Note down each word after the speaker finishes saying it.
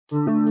All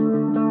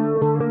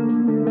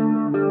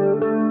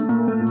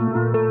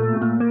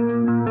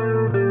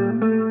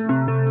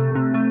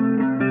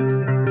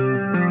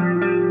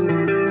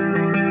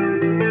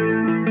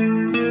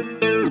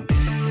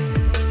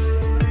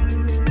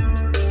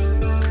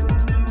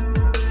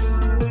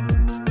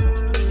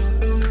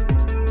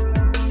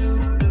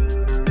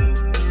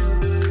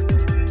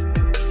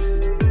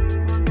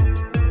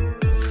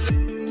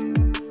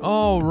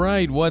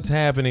right, what's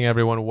happening,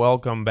 everyone?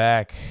 Welcome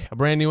back. A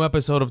brand new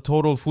episode of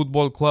Total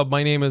Football Club.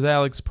 My name is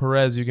Alex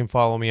Perez. You can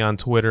follow me on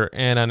Twitter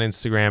and on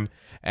Instagram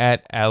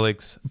at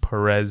Alex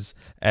Perez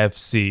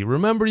FC.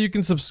 Remember, you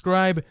can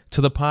subscribe to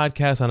the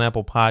podcast on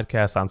Apple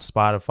Podcasts, on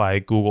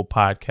Spotify, Google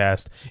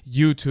Podcast,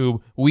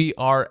 YouTube. We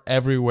are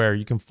everywhere.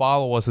 You can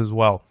follow us as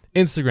well.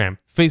 Instagram,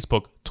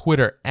 Facebook,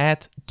 Twitter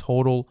at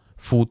Total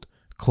Foot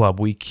Club.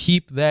 We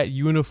keep that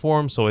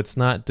uniform so it's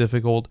not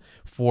difficult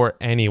for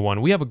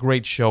anyone. We have a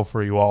great show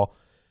for you all.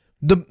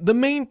 The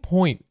main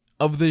point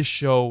of this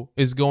show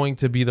is going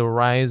to be the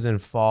rise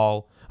and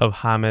fall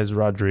of James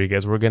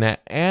Rodriguez. We're going to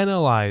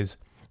analyze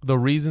the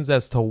reasons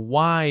as to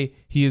why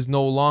he is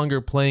no longer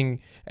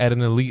playing at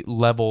an elite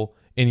level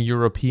in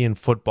European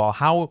football,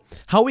 how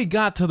he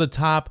got to the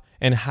top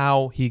and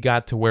how he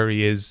got to where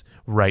he is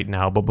right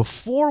now. But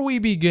before we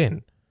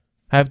begin,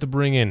 I have to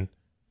bring in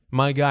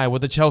my guy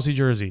with the Chelsea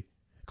jersey,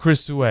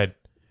 Chris Sued.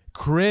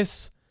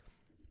 Chris,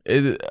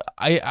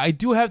 I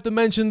do have to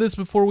mention this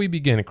before we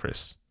begin,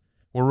 Chris.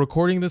 We're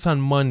recording this on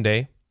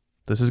Monday.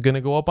 This is going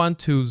to go up on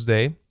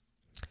Tuesday.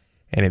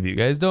 And if you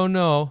guys don't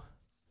know,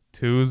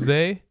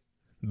 Tuesday,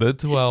 the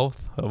 12th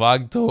of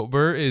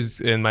October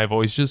is, and my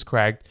voice just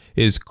cracked,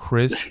 is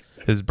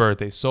Chris's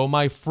birthday. So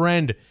my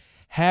friend,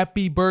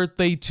 happy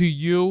birthday to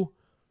you.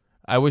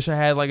 I wish I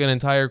had like an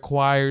entire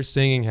choir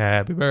singing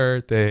happy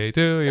birthday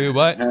to you,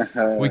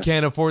 but we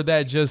can't afford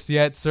that just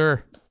yet,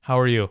 sir. How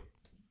are you?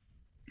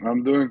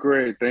 I'm doing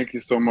great. Thank you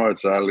so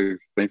much,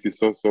 Alex. Thank you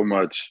so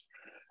much.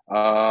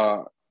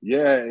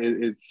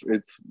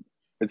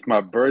 It's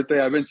my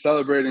birthday. I've been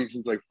celebrating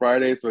since like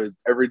Friday, so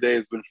every day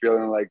has been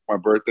feeling like my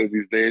birthday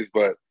these days.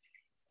 But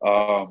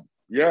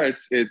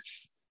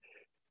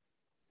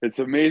it's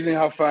amazing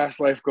how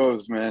fast life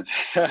goes, man.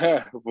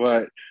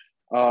 But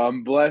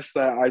I'm blessed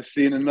that I've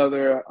seen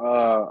another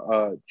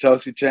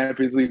Chelsea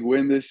Champions League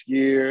win this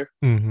year.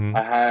 Mm-hmm.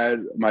 I had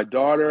my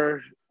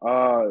daughter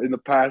in the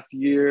past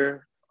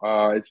year.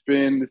 It's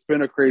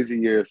been a crazy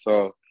year.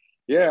 So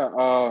yeah,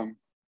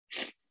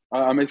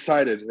 I'm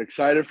excited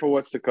for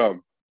what's to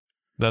come.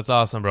 That's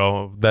awesome,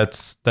 bro.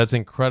 That's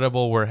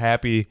incredible. We're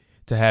happy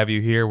to have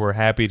you here. We're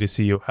happy to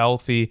see you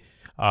healthy.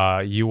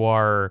 You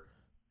are,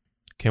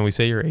 can we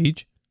say your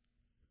age?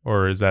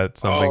 Or is that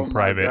something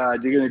private? Oh my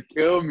God, you're going to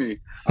kill me.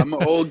 I'm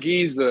an old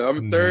geezer.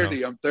 I'm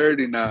 30. No. I'm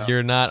 30 now.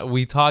 You're not,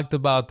 we talked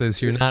about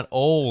this. You're not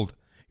old.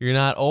 You're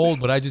not old,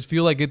 but I just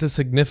feel like it's a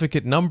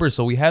significant number,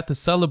 so we have to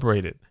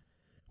celebrate it.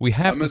 We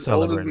have to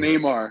celebrate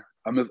it.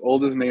 I'm as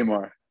old as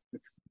Neymar.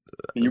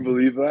 Can you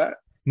believe that?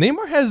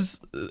 Neymar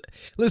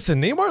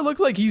Neymar looks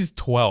like he's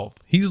 12.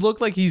 He's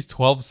looked like he's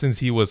 12 since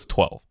he was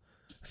 12.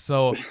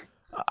 So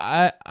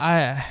I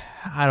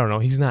don't know.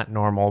 He's not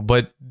normal,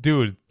 but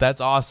dude,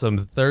 that's awesome.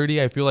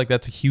 30, I feel like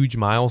that's a huge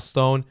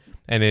milestone,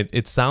 and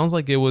it sounds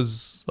like it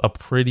was a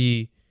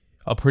pretty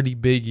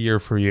big year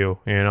for you,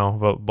 you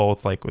know,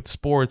 both like with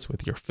sports,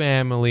 with your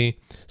family.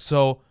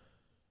 So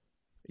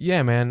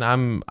yeah, man,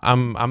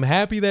 I'm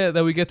happy that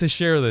we get to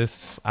share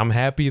this. I'm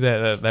happy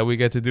that we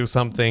get to do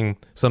something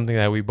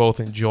that we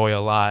both enjoy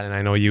a lot, and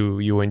I know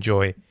you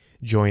enjoy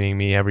joining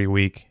me every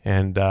week.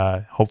 And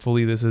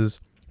hopefully this is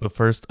the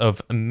first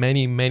of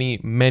many, many,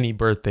 many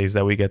birthdays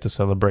that we get to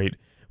celebrate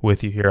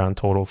with you here on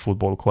Total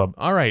Football Club.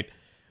 All right.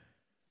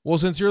 Well,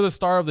 since you're the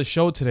star of the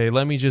show today,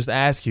 let me just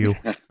ask you,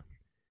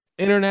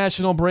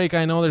 international break,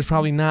 I know there's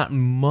probably not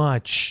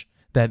much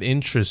that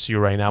interests you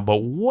right now, but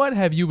what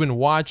have you been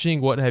watching?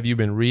 What have you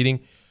been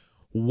reading?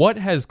 What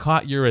has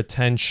caught your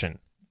attention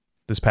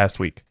this past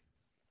week?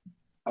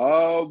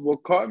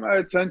 What caught my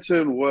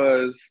attention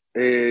was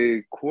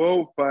a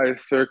quote by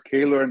Sir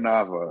Keylor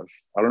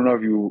Navas. I don't know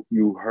if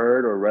you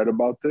heard or read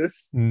about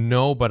this.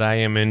 No, but I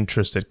am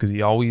interested because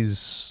he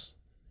always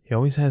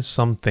has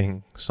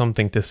something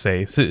to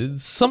say.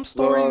 Some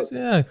stories,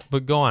 yeah,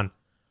 but go on.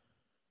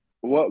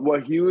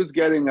 What he was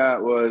getting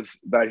at was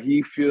that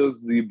he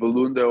feels the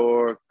Ballon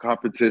d'Or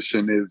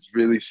competition is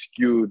really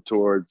skewed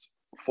towards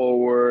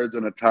forwards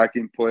and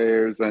attacking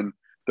players, and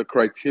the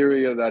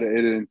criteria that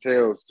it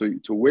entails to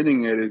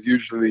winning it is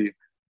usually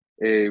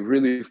a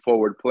really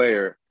forward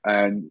player.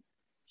 And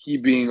he,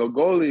 being a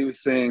goalie,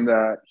 was saying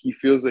that he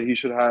feels that they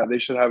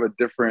should have a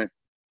different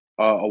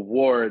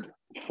award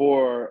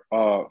for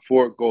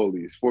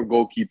goalies, for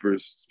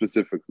goalkeepers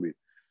specifically.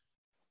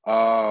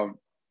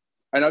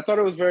 And I thought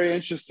it was very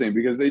interesting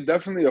because they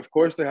definitely, of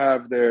course, they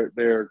have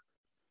their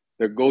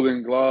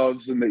Golden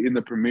Gloves in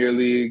the Premier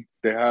League.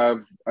 They have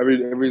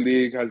every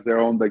league has their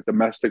own like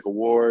domestic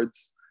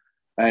awards,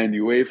 and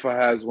UEFA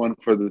has one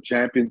for the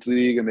Champions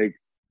League, and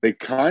they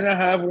kind of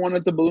have one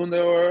at the Ballon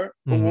d'Or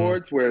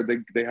Awards where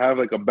they have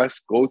like a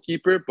best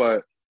goalkeeper,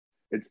 but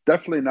it's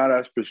definitely not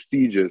as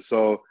prestigious.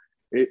 So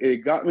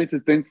it got me to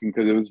thinking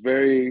because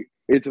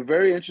it's a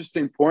very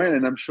interesting point,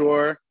 and I'm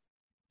sure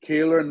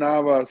Keylor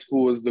Navas,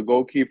 who was the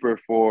goalkeeper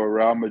for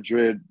Real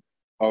Madrid,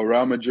 a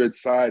Real Madrid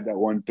side that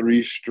won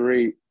 3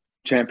 straight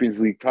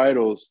Champions League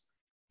titles,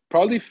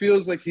 probably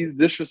feels like he's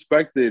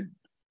disrespected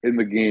in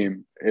the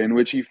game, in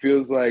which he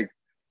feels like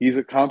he's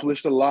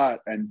accomplished a lot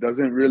and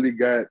doesn't really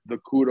get the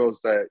kudos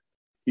that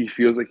he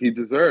feels like he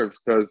deserves,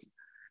 because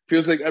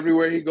feels like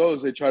everywhere he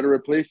goes, they try to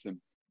replace him.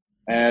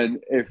 And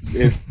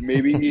if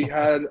maybe he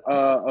had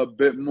a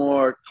bit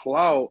more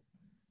clout,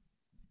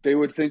 they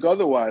would think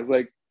otherwise.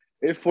 Like,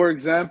 if, for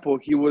example,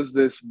 he was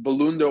this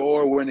Ballon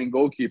d'Or winning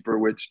goalkeeper,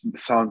 which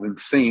sounds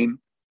insane,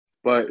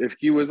 but if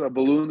he was a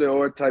Ballon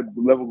d'Or type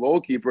level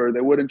goalkeeper,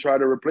 they wouldn't try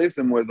to replace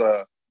him with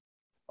a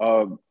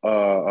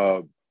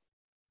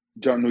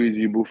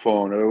Gianluigi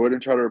Buffon, or they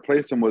wouldn't try to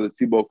replace him with a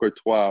Thibaut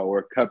Courtois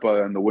or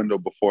Kepa in the window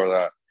before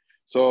that.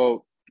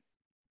 So,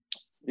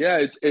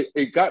 yeah,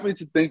 it got me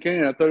to thinking,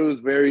 and I thought it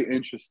was very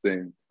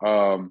interesting.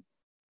 How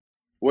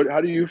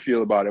do you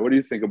feel about it? What do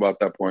you think about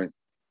that point?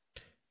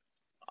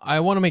 I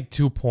want to make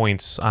 2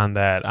 points on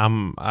that.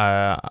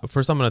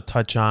 First, I'm going to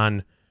touch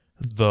on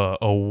the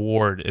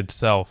award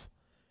itself.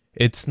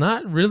 It's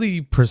not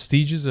really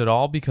prestigious at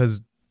all,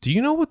 because do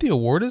you know what the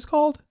award is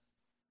called?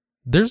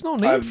 There's no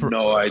name I have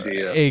no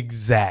idea.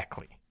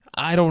 Exactly.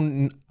 I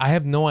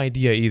have no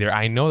idea either.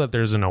 I know that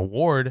there's an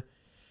award,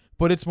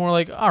 but it's more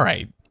like, all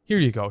right, here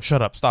you go.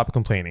 Shut up. Stop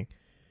complaining.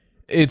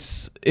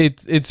 It's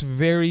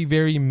very,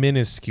 very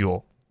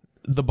minuscule.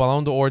 The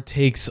Ballon d'Or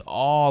takes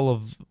all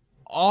of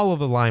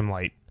the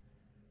limelight.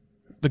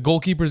 The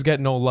goalkeepers get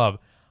no love.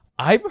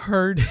 I've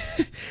heard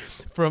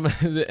from,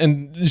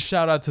 and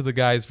shout out to the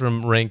guys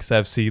from Ranks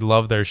FC,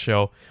 love their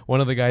show.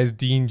 One of the guys,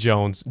 Dean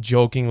Jones,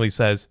 jokingly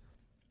says,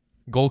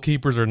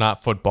 goalkeepers are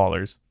not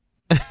footballers.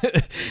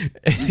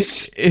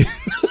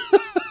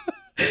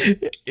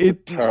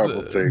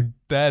 Terrible take.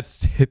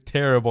 That's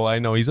terrible. I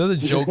know. He says it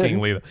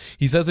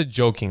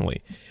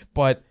jokingly.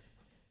 But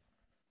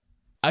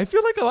I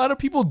feel like a lot of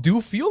people do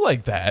feel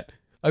like that.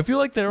 I feel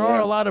like there are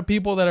a lot of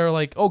people that are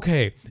like,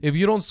 okay, if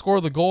you don't score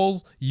the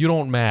goals, you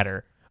don't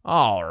matter.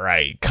 All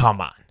right,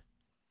 come on.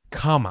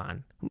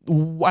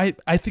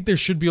 I think there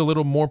should be a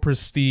little more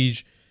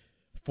prestige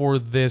for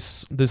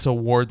this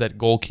award that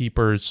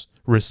goalkeepers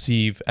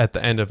receive at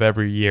the end of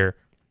every year,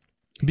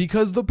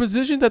 because the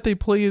position that they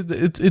play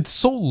it's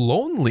so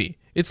lonely.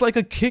 It's like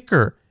a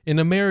kicker in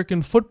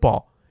American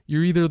football.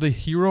 You're either the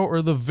hero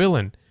or the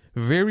villain.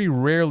 Very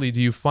rarely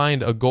do you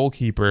find a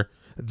goalkeeper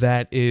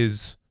that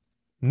is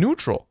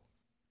neutral.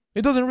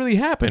 It doesn't really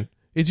happen.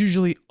 It's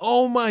usually,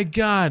 oh my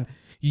God,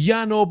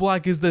 Jan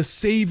Oblak is the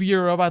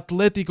savior of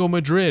Atletico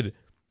Madrid.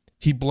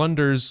 He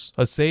blunders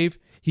a save.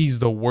 He's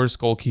the worst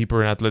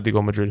goalkeeper in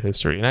Atletico Madrid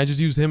history. And I just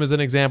use him as an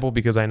example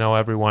because I know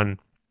everyone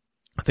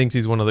thinks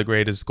he's one of the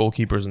greatest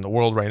goalkeepers in the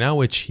world right now,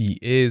 which he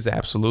is,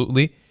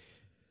 absolutely.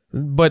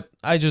 But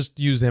I just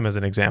use him as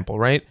an example,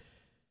 right?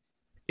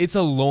 It's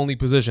a lonely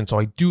position, so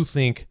I do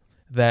think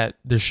that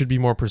there should be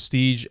more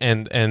prestige.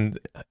 And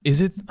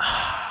is it...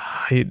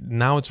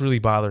 now it's really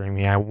bothering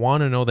me. I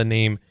want to know the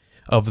name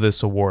of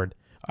this award.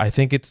 I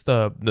think it's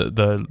the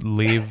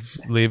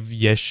Lev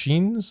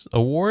Yashin's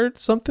award,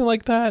 something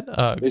like that.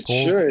 It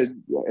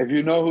should. If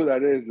you know who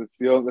that is, it's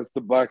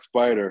the Black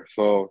Spider.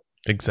 So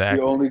exactly,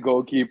 the only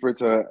goalkeeper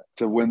to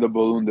win the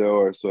Ballon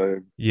d'Or. So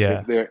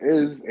if there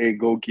is a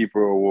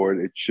goalkeeper award,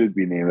 it should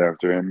be named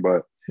after him.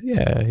 But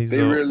yeah, he's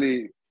the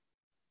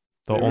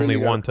only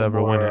one to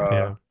ever win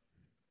it.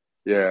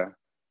 Yeah.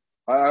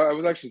 I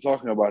was actually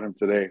talking about him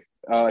today.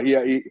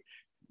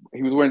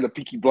 He was wearing the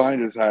Peaky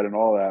Blinders hat and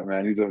all that,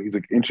 man. He's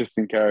an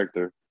interesting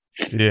character.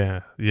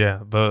 Yeah.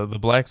 The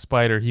Black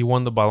Spider, he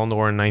won the Ballon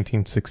d'Or in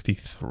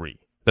 1963.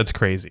 That's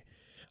crazy.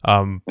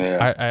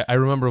 I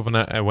remember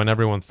when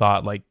everyone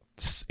thought like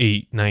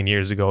 8-9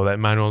 years ago that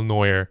Manuel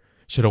Neuer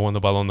should have won the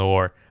Ballon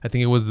d'Or. I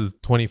think it was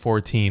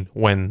 2014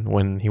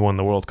 when he won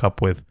the World Cup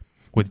with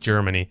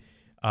Germany.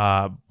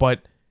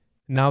 But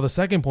now the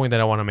second point that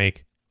I want to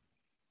make,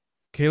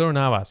 Keylor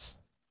Navas.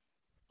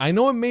 I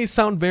know it may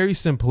sound very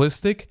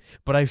simplistic,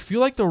 but I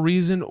feel like the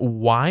reason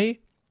why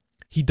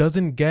he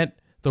doesn't get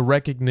the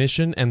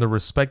recognition and the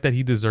respect that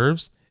he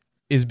deserves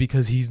is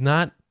because he's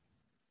not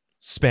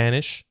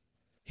Spanish,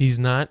 he's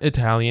not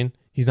Italian,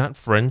 he's not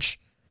French,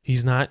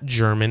 he's not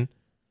German.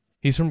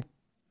 He's from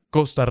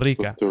Costa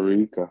Rica.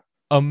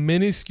 A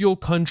minuscule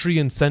country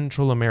in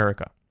Central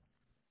America.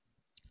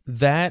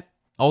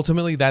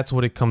 Ultimately, that's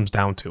what it comes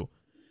down to.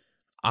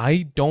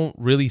 I don't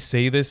really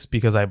say this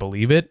because I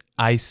believe it.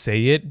 I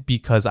say it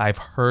because I've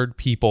heard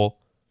people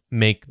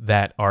make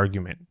that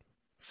argument.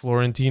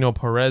 Florentino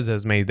Perez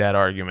has made that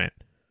argument.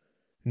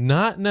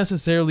 Not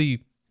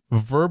necessarily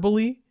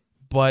verbally,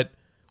 but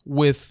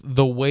with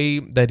the way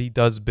that he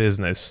does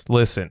business.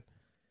 Listen,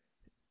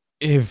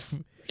 if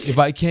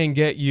I can't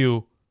get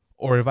you,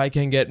 or if I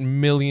can get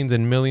millions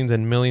and millions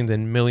and millions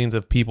and millions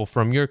of people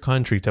from your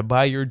country to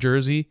buy your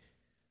jersey,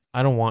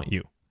 I don't want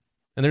you.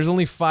 And there's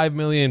only 5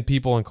 million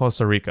people in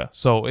Costa Rica.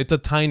 So it's a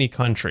tiny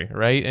country,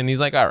 right? And he's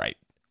like, all right,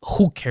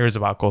 who cares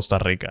about Costa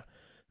Rica?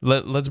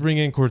 Let's bring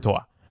in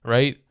Courtois,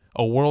 right?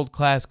 A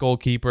world-class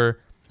goalkeeper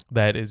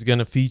that is going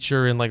to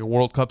feature in like a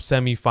World Cup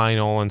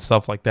semifinal and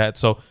stuff like that.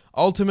 So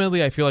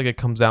ultimately, I feel like it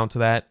comes down to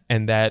that,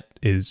 and that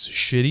is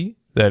shitty.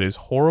 That is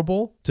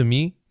horrible to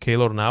me,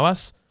 Keylor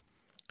Navas.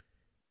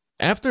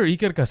 After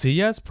Iker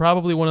Casillas,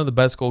 probably one of the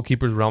best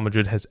goalkeepers Real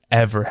Madrid has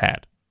ever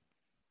had.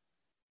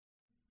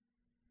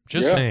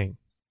 Just saying.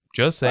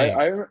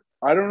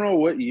 I don't know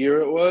what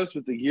year it was,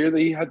 but the year that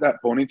he had that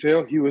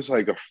ponytail, he was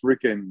like a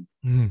freaking.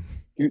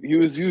 He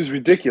was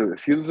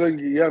ridiculous. He was like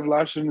Yev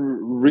Lashin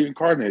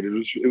reincarnated.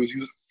 He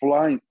was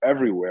flying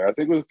everywhere. I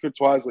think it was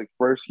Courtois' like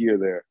first year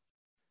there.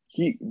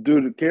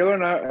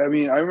 Keylor. I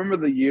mean, I remember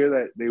the year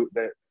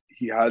that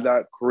he had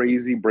that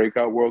crazy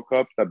breakout World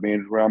Cup that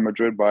made Real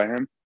Madrid buy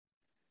him.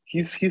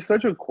 He's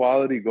such a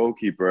quality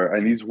goalkeeper,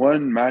 and he's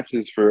won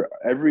matches for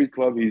every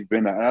club he's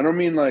been at. And I don't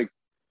mean like.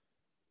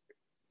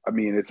 I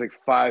mean, it's like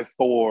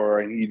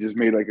 5-4, and he just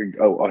made like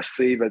a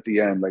save at the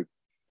end. Like,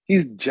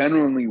 he's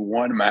genuinely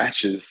won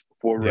matches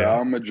for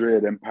Real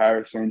Madrid and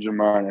Paris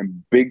Saint-Germain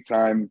and big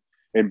time,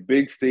 in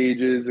big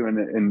stages and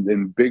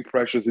in big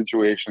pressure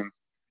situations.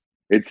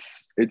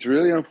 It's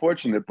really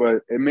unfortunate,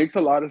 but it makes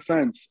a lot of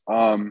sense.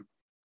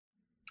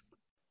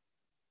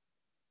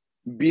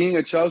 Being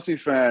a Chelsea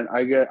fan,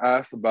 I get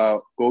asked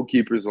about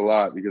goalkeepers a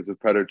lot because of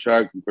Petr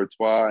Cech and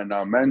Courtois and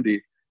now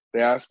Mendy.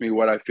 They ask me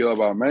what I feel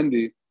about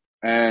Mendy,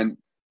 and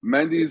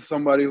Mendy is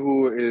somebody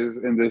who is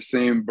in the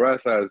same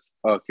breath as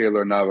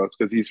Keylor Navas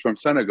because he's from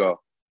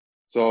Senegal.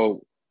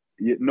 So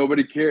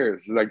nobody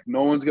cares. Like,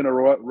 no one's going to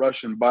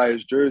rush and buy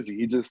his jersey.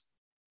 He just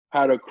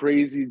had a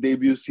crazy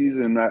debut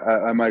season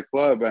at my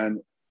club.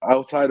 And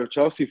outside of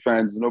Chelsea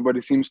fans, nobody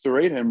seems to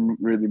rate him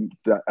really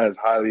as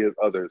highly as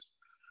others.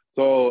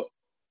 So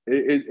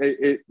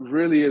it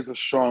really is a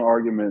strong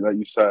argument that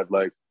you said,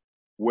 like,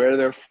 where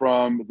they're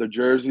from, the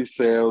jersey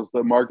sales,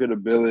 the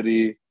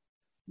marketability,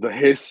 the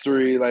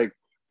history. Like,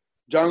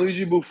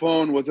 Gianluigi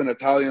Buffon was an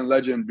Italian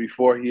legend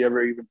before he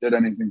ever even did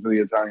anything for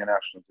the Italian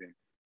national team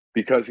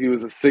because he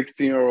was a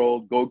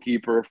 16-year-old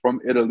goalkeeper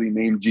from Italy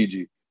named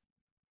Gigi.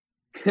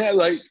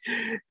 Like,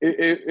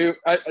 did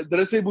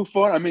I say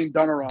Buffon? I mean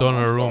Donnarumma.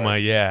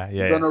 Donnarumma, yeah.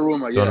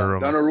 Donnarumma.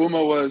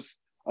 Donnarumma was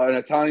an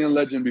Italian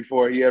legend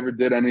before he ever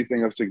did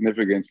anything of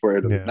significance for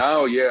Italy. Yeah.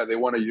 Now, they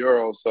won a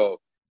Euro, so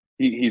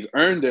he's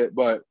earned it,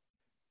 but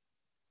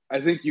I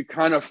think you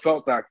kind of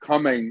felt that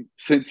coming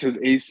since his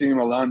AC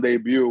Milan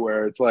debut,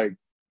 where it's like,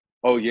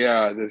 oh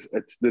yeah, it's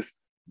this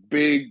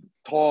big,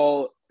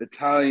 tall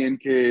Italian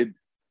kid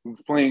who's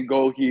playing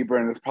goalkeeper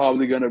and is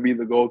probably going to be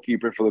the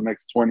goalkeeper for the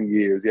next 20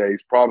 years. Yeah,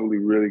 he's probably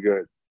really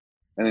good.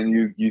 And then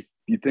you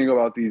think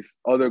about these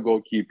other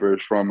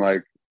goalkeepers from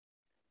like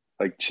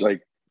I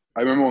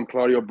remember when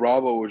Claudio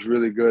Bravo was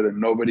really good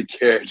and nobody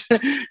cared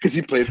because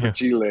he played for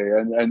Chile,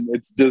 and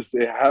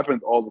it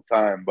happens all the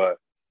time, but.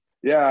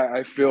 Yeah,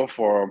 I feel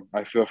for him.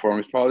 He's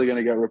probably going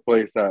to get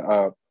replaced.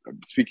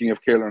 Speaking of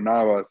Keylor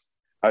Navas,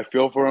 I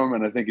feel for him,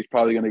 and I think he's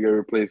probably going to get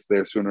replaced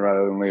there sooner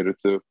rather than later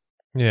too.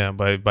 Yeah,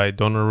 by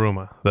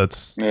Donnarumma.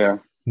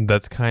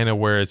 That's kind of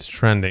where it's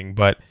trending.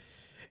 But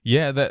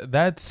yeah,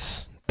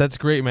 that's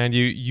great, man.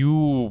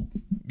 You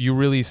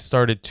really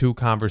started two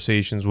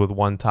conversations with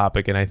one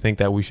topic, and I think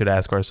that we should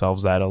ask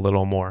ourselves that a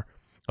little more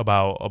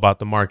about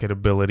the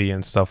marketability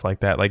and stuff like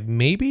that. Like,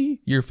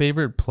 maybe your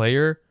favorite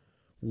player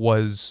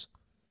was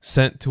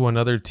sent to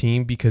another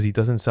team because he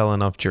doesn't sell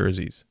enough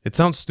jerseys. It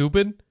sounds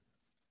stupid,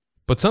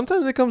 but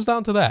sometimes it comes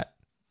down to that.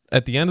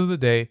 At the end of the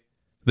day,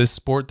 this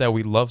sport that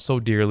we love so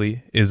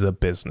dearly is a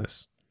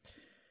business.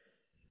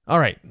 All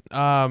right.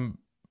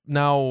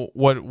 Now,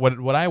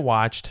 what I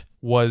watched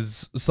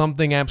was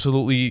something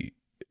absolutely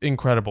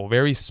incredible,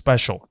 very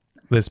special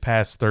this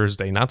past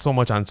Thursday. Not so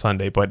much on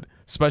Sunday, but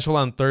special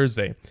on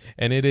Thursday.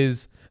 And it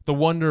is the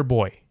Wonder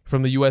Boy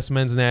from the U.S.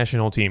 men's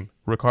national team,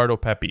 Ricardo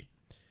Pepi.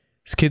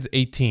 This kid's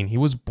 18. He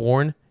was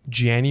born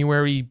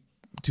January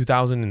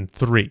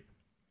 2003.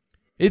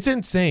 It's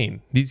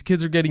insane. These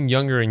kids are getting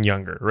younger and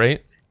younger,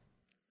 right?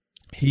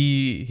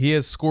 He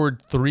has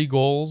scored 3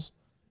 goals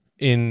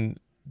in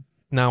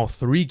now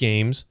 3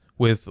 games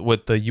with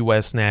the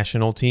U.S.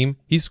 national team.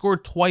 He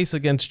scored twice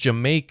against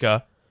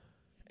Jamaica,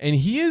 and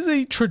he is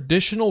a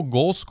traditional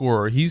goal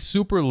scorer. He's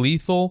super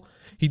lethal.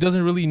 He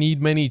doesn't really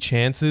need many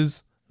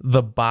chances.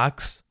 The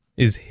box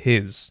is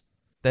his.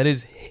 That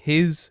is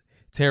his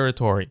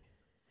territory.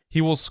 He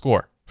will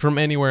score from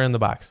anywhere in the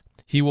box.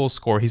 He will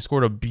score. He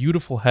scored a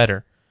beautiful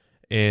header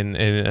in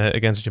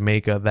against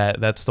Jamaica.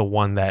 That's the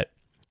one that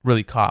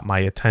really caught my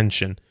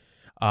attention.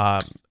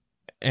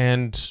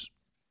 And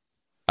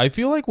I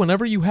feel like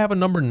whenever you have a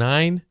number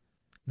 9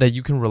 that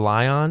you can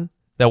rely on,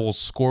 that will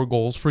score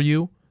goals for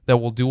you, that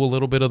will do a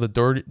little bit of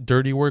the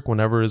dirty work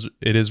whenever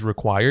it is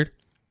required,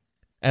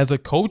 as a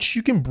coach,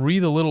 you can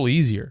breathe a little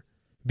easier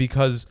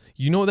because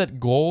you know that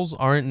goals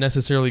aren't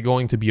necessarily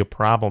going to be a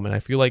problem. And I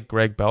feel like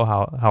Greg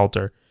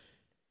Berhalter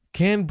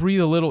can breathe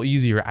a little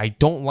easier. I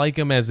don't like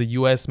him as the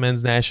U.S.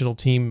 men's national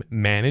team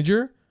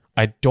manager.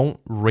 I don't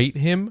rate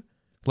him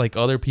like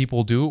other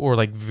people do, or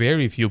like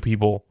very few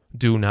people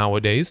do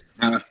nowadays.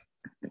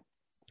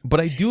 But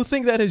I do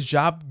think that his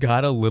job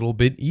got a little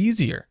bit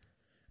easier.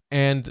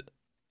 And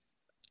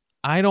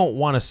I don't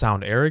want to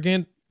sound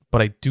arrogant,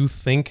 but I do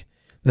think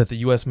that the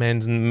U.S.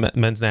 men's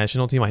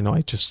national team, I know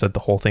I just said the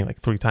whole thing like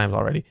 3 times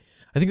already.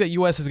 I think that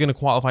U.S. is going to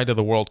qualify to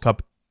the World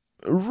Cup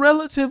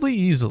relatively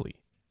easily.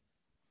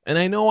 And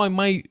I know I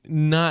might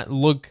not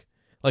look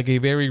like a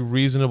very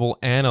reasonable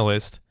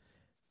analyst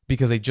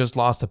because they just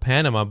lost to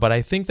Panama, but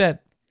I think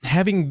that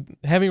having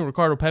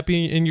Ricardo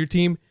Pepi in your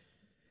team,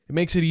 it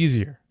makes it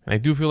easier. And I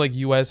do feel like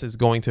U.S. is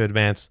going to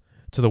advance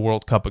to the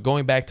World Cup. But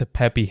going back to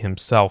Pepi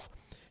himself,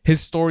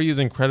 his story is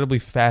incredibly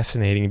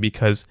fascinating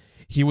because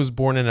he was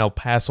born in El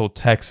Paso,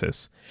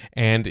 Texas,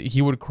 and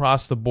he would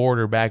cross the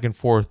border back and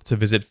forth to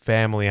visit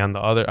family on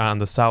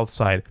the south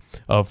side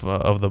of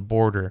the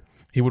border.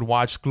 He would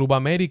watch Club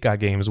America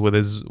games with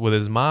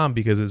his mom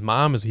because his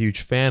mom is a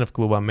huge fan of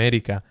Club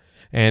America,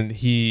 and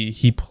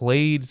he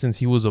played since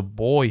he was a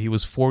boy. He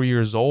was 4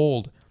 years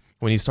old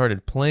when he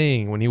started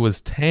playing. When he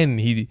was 10,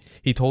 he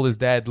told his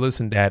dad,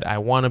 "Listen, Dad, I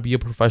want to be a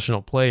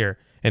professional player."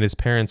 And his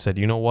parents said,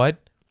 "You know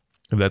what?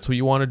 If that's what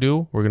you want to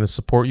do, we're going to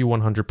support you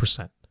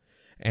 100%.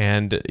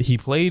 And he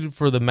played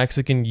for the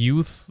Mexican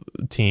youth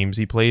teams.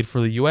 He played for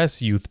the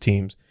U.S. youth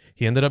teams.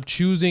 He ended up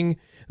choosing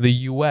the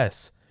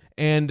U.S.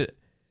 And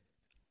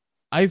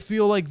I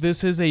feel like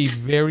this is a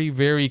very,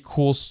 very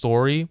cool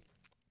story.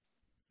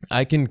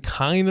 I can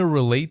kind of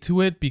relate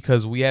to it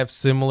because we have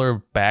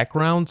similar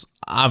backgrounds.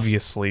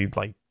 Obviously,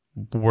 like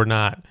we're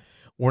not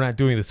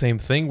doing the same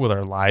thing with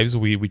our lives.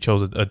 We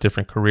chose a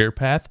different career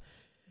path.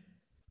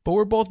 But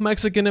we're both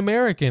Mexican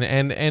American,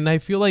 and I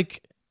feel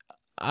like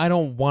I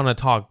don't want to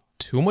talk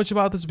too much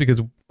about this because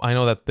I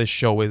know that this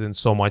show isn't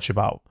so much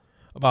about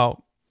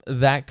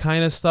that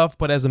kind of stuff.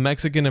 But as a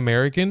Mexican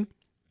American,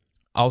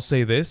 I'll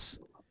say this: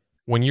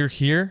 when you're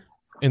here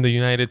in the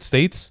United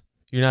States,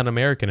 you're not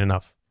American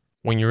enough.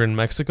 When you're in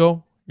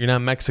Mexico, you're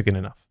not Mexican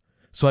enough.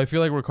 So I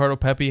feel like Ricardo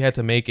Pepi had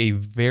to make a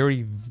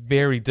very,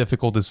 very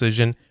difficult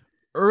decision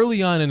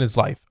early on in his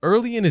life,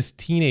 early in his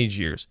teenage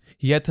years.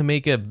 He had to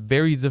make a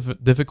very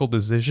difficult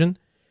decision,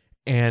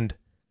 and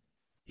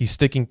he's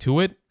sticking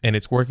to it, and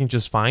it's working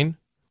just fine.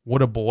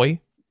 What a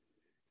boy.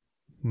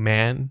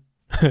 Man,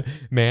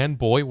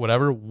 boy,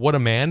 whatever. What a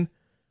man.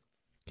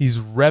 He's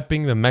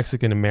repping the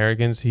Mexican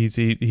Americans.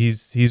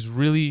 He's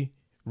really,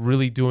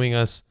 really doing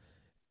us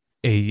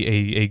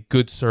a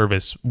good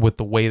service with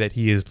the way that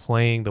he is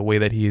playing, the way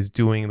that he is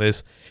doing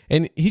this.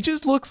 And he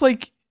just looks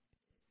like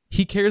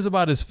he cares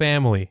about his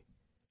family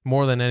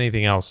more than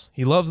anything else.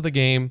 He loves the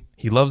game.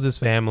 He loves his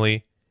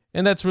family.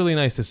 And that's really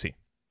nice to see.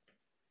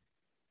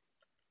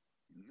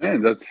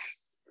 Man, that's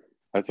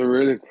a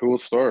really cool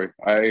story.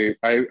 I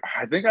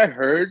think I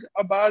heard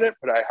about it,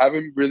 but I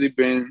haven't really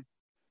been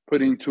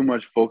putting too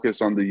much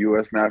focus on the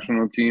U.S.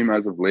 national team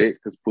as of late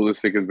because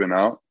Pulisic has been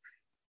out.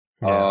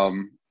 Yeah.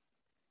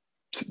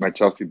 My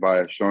Chelsea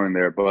bias showing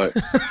there, but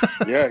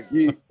yeah,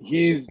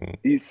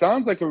 he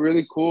sounds like a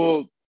really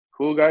cool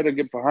guy to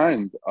get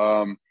behind.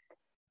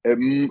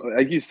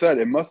 Like you said,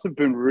 it must have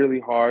been really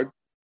hard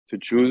to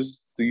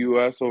choose the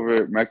U.S.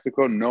 over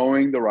Mexico,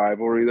 knowing the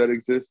rivalry that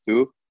exists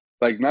too.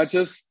 Like not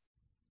just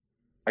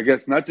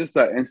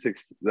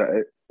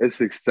that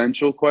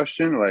existential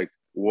question, like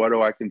what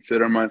do I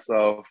consider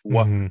myself?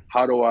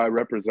 How do I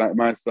represent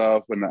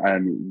myself?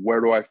 And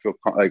where do I feel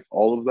like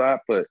all of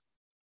that? But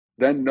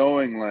then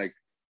knowing like,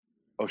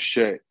 oh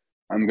shit,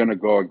 I'm going to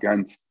go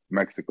against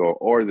Mexico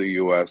or the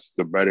U.S.,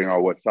 depending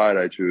on what side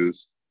I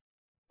choose.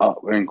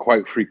 And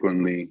quite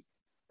frequently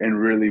in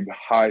really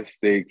high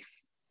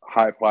stakes,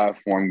 high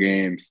platform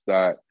games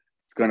that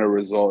it's going to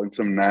result in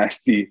some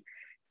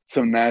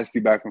nasty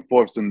back and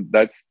forth. And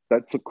that's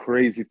a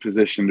crazy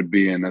position to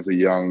be in as a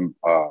young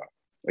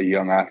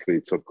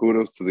athlete. So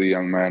kudos to the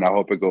young man. I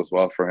hope it goes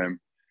well for him.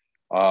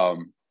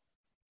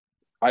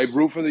 I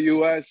root for the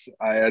U.S.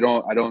 I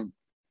don't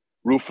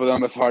root for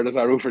them as hard as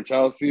I root for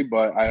Chelsea,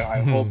 but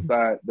I hope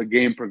that the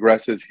game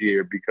progresses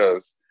here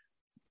because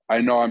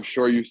I'm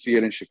sure you see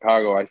it in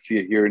Chicago. I see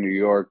it here in New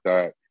York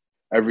that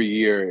every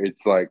year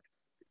it's like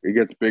it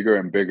gets bigger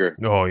and bigger.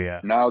 Oh yeah.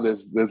 Now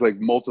there's like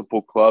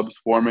multiple clubs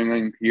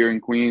forming here in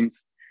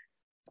Queens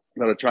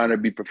that are trying to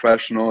be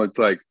professional. It's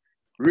like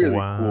really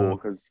cool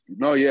because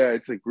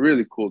it's like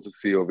really cool to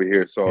see over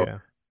here. So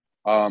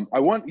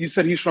you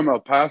said he's from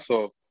El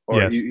Paso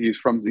or yes. he's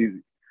from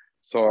these.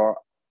 So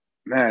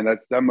man,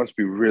 that must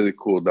be really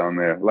cool down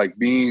there. Like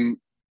being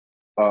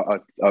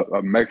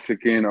a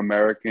Mexican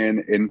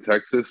American in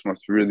Texas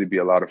must really be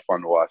a lot of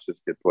fun to watch this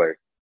kid play.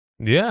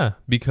 Yeah,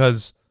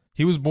 because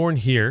he was born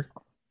here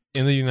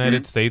in the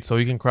United States, so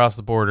he can cross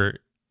the border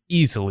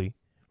easily,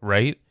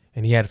 right?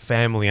 And he had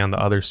family on the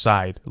other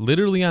side,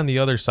 literally on the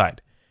other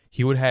side.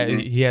 He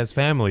has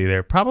family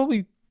there.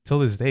 Probably till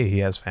this day, he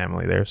has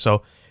family there.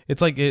 So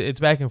it's like it's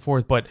back and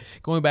forth. But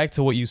going back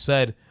to what you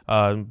said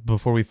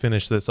before we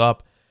finish this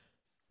up.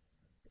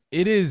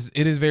 It is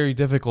very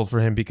difficult for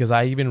him because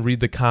I even read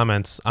the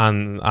comments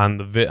on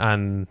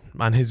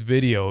his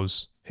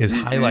videos, his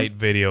highlight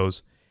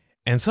videos,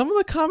 and some of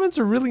the comments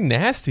are really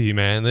nasty,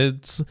 man.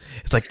 It's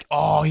like,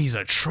 oh, he's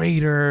a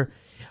traitor.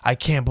 I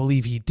can't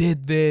believe he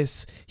did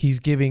this. He's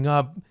giving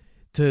up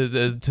to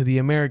the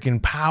American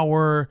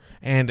power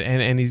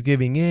and he's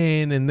giving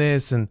in and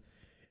this. And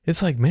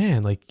it's like,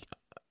 man, like,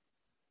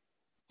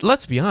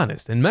 let's be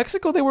honest. In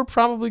Mexico, they were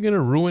probably going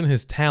to ruin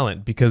his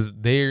talent because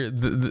they're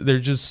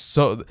just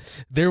so,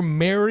 they're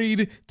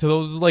married to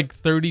those like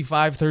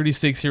 35,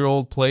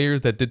 36-year-old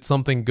players that did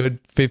something good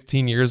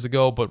 15 years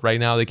ago, but right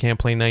now they can't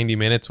play 90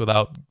 minutes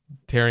without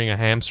tearing a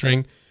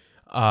hamstring.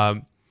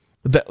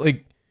 That,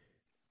 like,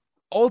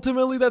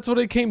 ultimately that's what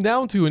it came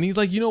down to. And he's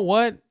like, you know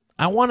what?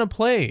 I want to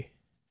play.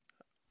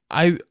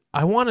 I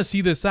want to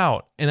see this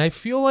out. And I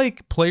feel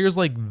like players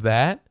like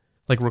that,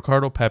 like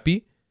Ricardo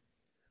Pepi,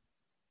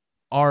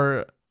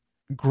 are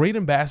great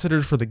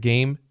ambassadors for the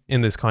game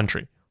in this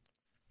country.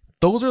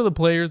 Those are the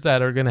players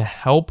that are going to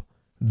help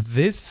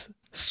this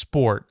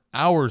sport,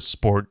 our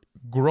sport,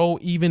 grow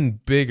even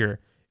bigger.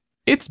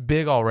 It's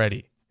big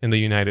already in the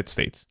United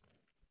States,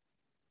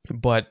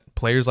 but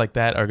players like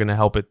that are going to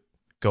help it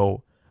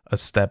go a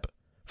step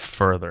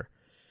further.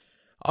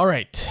 All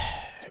right.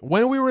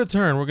 When we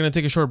return, we're going to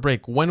take a short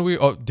break.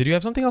 Did you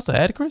have something else to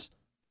add, Chris?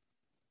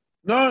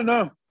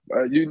 No.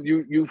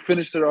 You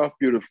finished it off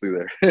beautifully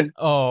there.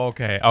 Oh,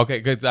 okay,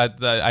 good.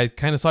 I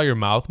kind of saw your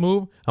mouth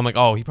move. I'm like,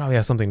 oh, he probably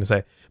has something to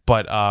say.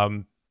 But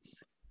all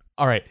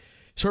right,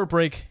 short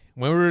break.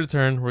 When we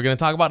return, we're gonna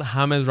talk about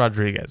James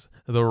Rodriguez,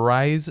 the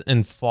rise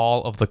and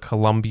fall of the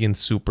Colombian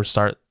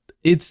superstar.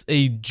 It's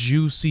a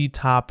juicy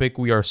topic.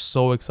 We are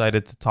so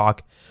excited to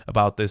talk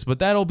about this, but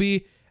that'll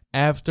be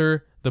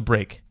after the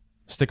break.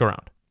 Stick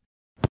around.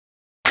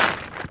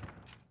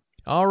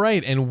 All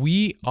right, and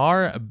we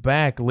are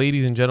back,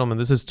 ladies and gentlemen.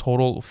 This is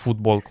Total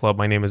Football Club.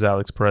 My name is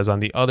Alex Perez.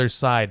 On the other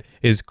side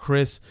is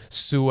Chris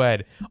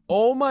Sued.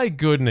 Oh my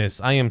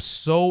goodness, I am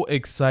so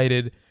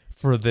excited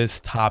for this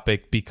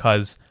topic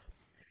because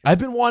I've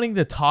been wanting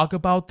to talk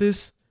about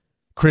this,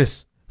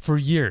 Chris, for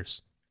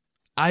years.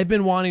 I've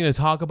been wanting to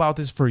talk about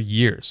this for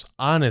years,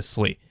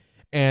 honestly.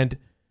 And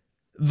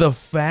the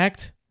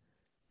fact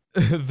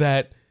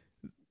that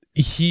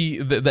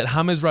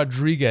James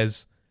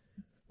Rodriguez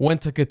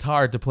went to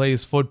Qatar to play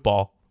his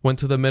football, went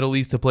to the Middle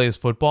East to play his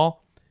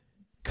football,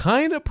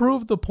 kind of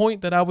proved the point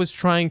that I was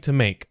trying to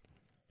make.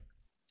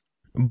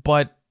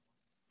 But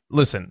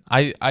listen,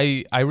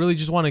 I really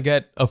just want to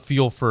get a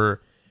feel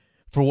for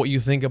what you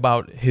think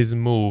about his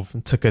move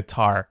to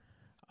Qatar.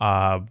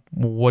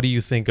 What do you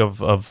think of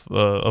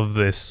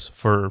this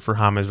for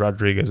James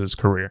Rodriguez's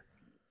career?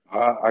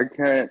 I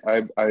can't.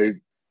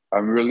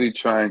 I'm really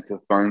trying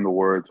to find the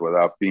words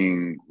without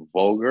being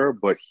vulgar,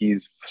 but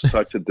he's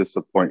such a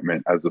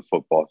disappointment as a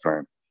football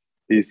fan.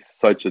 He's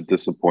such a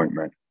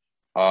disappointment.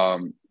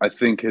 I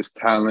think his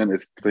talent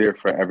is clear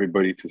for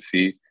everybody to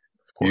see.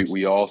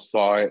 We all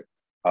saw it.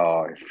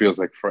 It feels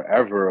like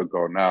forever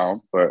ago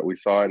now, but we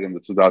saw it in the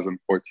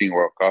 2014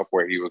 World Cup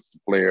where he was the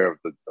player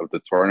of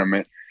the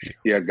tournament.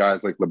 He had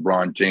guys like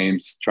LeBron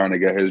James trying to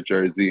get his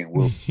jersey and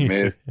Will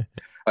Smith.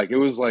 Like, it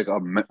was like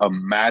a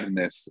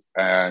madness,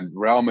 and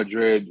Real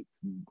Madrid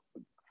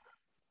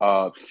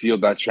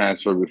sealed that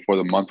transfer before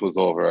the month was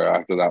over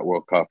after that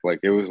World Cup. Like,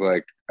 it was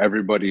like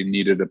everybody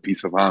needed a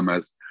piece of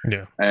James.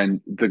 Yeah.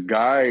 And the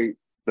guy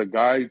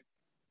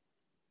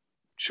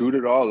chewed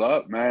it all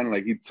up, man.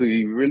 Like,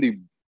 he really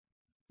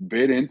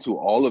bit into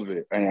all of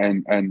it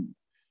and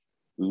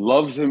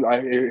loves him.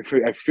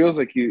 It feels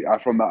like he,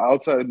 from the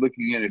outside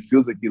looking in, it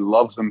feels like he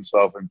loves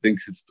himself and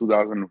thinks it's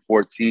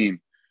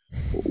 2014.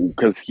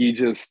 Because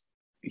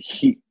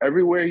he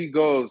everywhere he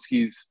goes,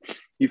 he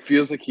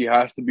feels like he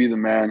has to be the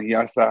man. He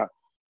has a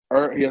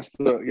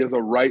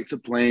right to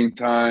playing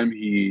time.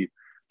 He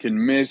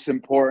can miss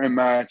important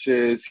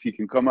matches. He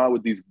can come out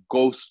with these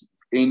ghost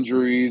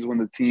injuries when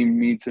the team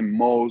needs him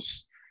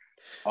most.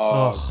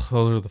 Those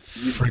are the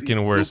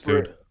freaking worst,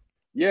 dude.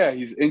 Yeah,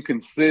 he's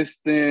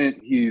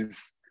inconsistent.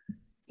 He's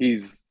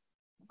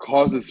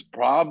causes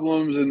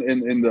problems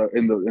in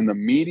the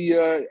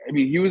media. I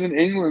mean, he was in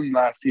England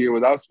last year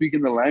without speaking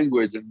the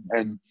language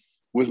and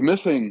was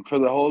missing for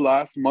the whole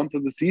last month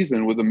of the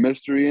season with a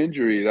mystery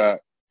injury that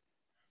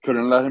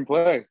couldn't let him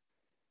play.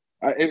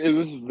 It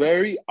was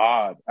very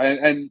odd.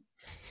 And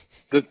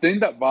the thing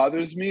that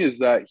bothers me is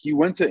that he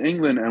went to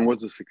England and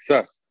was a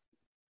success.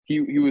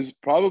 He was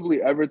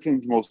probably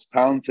Everton's most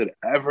talented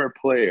ever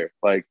player.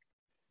 Like,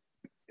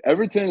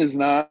 Everton is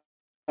not,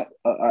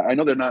 I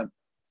know they're not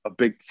a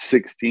Big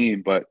Six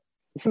team, but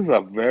this is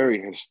a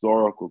very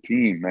historical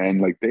team, man.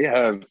 Like, they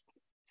have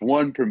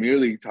won Premier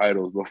League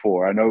titles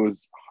before. I know it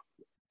was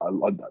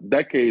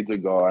decades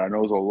ago. I know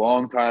it was a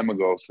long time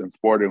ago since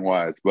sporting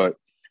wise, but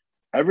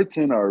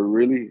Everton are a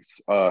really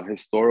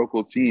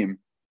historical team.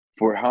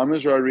 For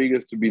James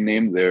Rodriguez to be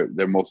named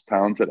their most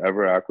talented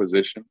ever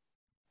acquisition,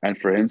 and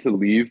for him to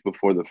leave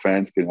before the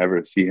fans can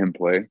ever see him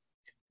play,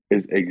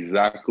 is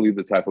exactly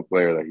the type of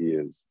player that he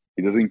is.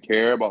 He doesn't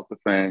care about the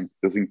fans,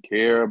 doesn't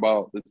care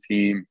about the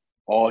team.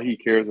 All he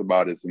cares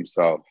about is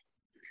himself.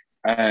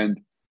 And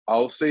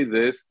I'll say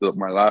this,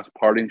 my last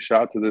parting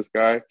shot to this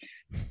guy,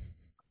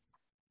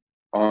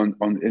 in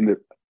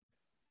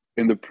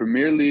the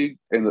Premier League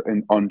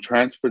on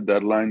transfer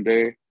deadline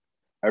day,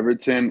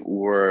 Everton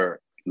were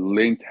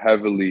linked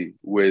heavily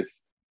with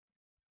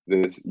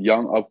this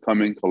young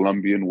upcoming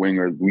Colombian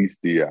winger Luis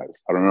Diaz.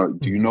 I don't know.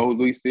 Do you know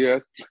Luis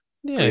Diaz?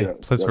 Yeah, he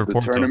Played plays for the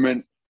Porto.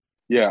 tournament.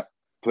 Yeah,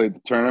 played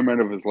the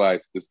tournament of his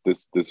life this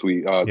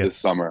week this Yes.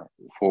 summer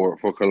for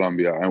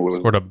Colombia, and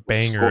Scored a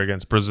banger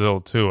against Brazil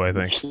too, I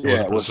think. It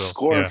was was Brazil.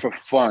 scoring Yeah. for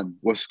fun.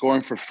 Was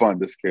scoring for fun.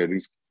 This kid,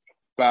 he's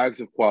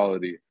bags of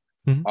quality.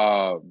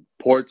 Mhm.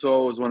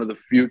 Porto was one of the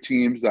few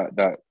teams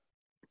that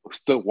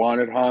still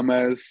wanted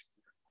James.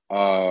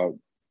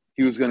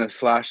 He was going to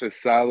slash his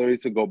salary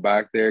to go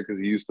back there because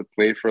he used to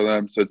play for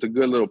them. So it's a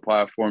good little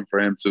platform for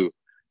him to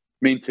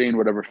maintain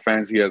whatever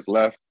fans he has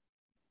left.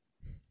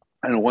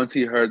 And once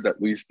he heard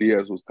that Luis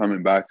Diaz was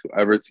coming back to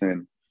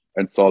Everton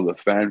and saw the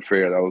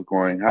fanfare that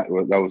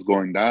was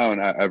going down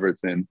at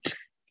Everton,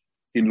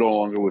 he no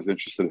longer was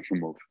interested in the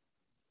move.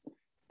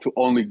 To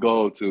only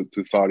go to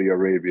Saudi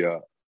Arabia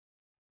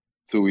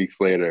 2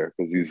 weeks later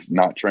because he's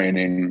not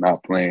training,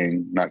 not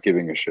playing, not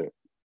giving a shit.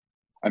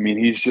 I mean,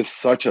 he's just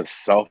such a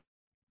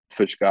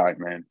selfish guy,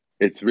 man.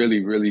 It's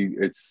really, really,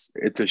 it's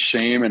a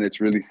shame, and it's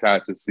really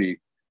sad to see.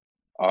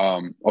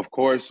 Of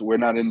course, we're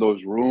not in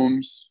those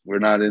rooms. I'm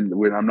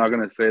not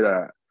gonna say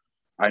that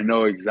I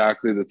know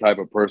exactly the type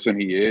of person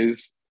he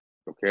is.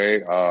 Okay,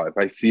 if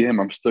I see him,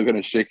 I'm still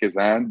gonna shake his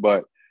hand,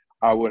 but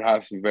I would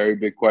have some very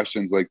big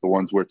questions like the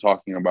ones we're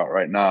talking about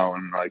right now,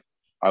 and like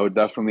I would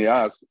definitely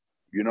ask,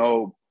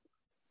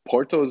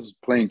 Porto's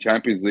playing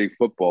Champions League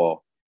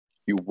football.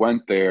 You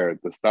went there.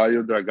 The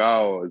Estadio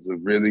Dragao is a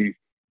really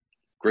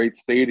great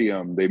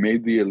stadium. They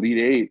made the Elite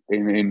Eight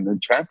in the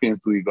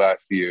Champions League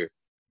last year,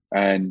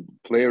 and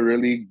play a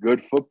really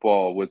good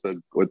football with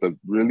a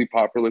really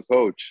popular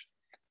coach.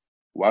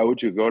 Why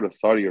would you go to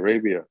Saudi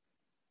Arabia?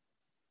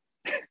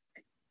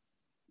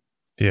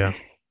 Yeah.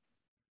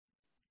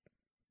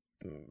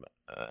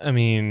 I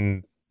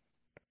mean,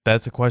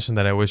 that's a question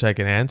that I wish I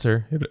could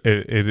answer.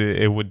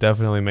 It would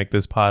definitely make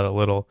this pod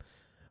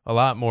a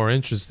lot more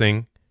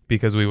interesting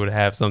because we would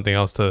have something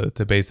else to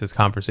base this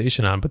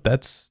conversation on. But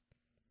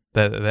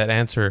that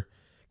answer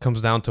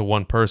comes down to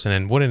one person,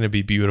 and wouldn't it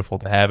be beautiful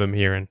to have him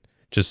here and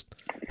just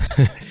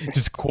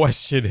just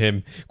question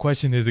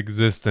his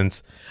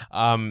existence?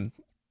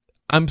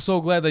 I'm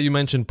so glad that you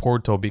mentioned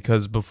Porto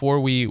because before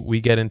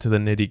we get into the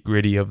nitty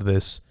gritty of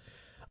this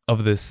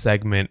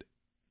segment,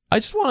 I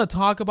just want to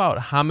talk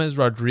about James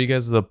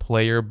Rodriguez, the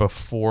player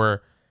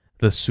before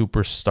the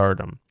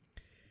superstardom.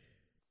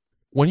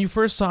 When you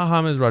first saw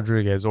James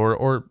Rodriguez,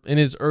 or in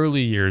his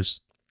early years,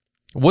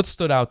 what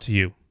stood out to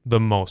you the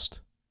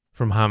most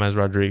from James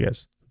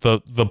Rodriguez?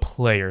 The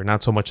player,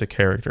 not so much the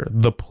character,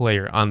 the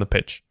player on the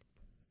pitch.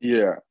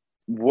 Yeah.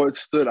 What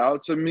stood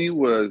out to me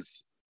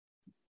was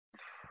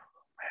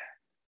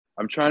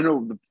I'm trying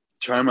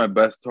my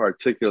best to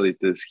articulate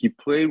this. He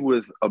played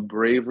with a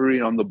bravery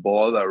on the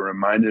ball that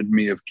reminded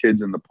me of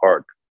kids in the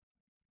park.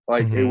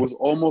 Like it was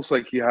almost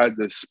like he had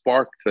this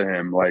spark to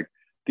him. Like,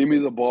 give me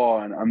the ball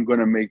and I'm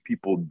gonna make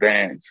people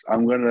dance.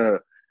 I'm gonna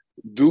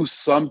do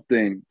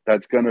something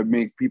that's gonna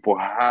make people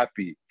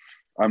happy.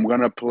 I'm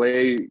gonna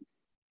play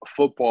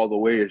football the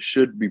way it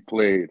should be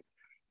played.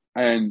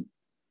 And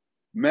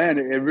man,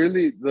 it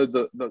really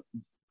the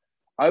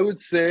I would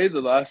say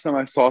the last time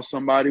I saw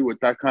somebody with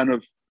that kind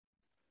of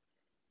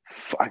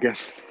I guess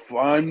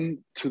fun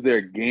to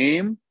their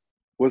game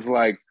was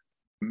like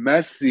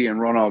Messi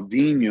and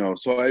Ronaldinho.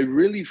 So I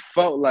really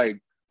felt like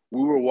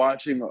we were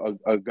watching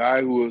a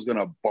guy who was going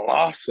to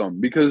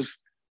blossom because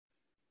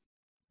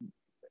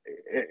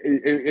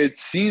it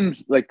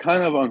seems like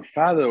kind of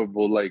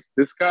unfathomable. Like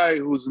this guy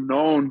who's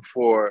known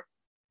for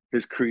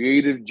his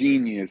creative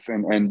genius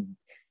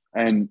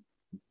and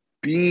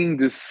being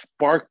this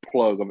spark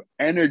plug of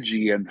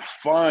energy and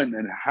fun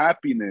and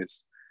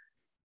happiness.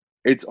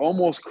 It's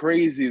almost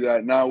crazy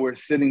that now we're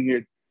sitting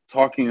here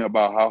talking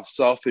about how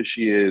selfish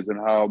he is and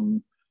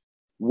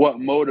what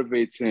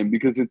motivates him,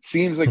 because it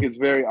seems like it's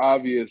very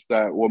obvious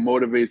that what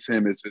motivates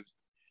him is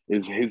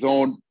his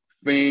own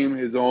fame,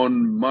 his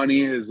own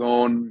money, it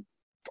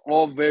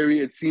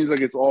seems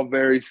like it's all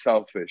very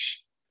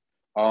selfish.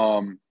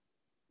 No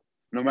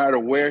matter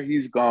where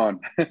he's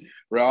gone,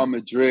 Real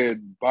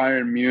Madrid,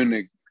 Bayern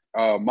Munich,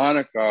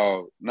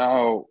 Monaco,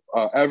 now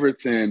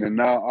Everton, and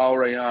now Al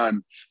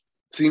Rayyan,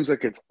 seems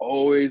like it's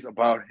always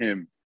about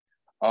him.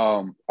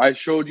 I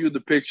showed you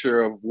the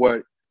picture of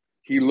what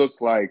he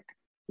looked like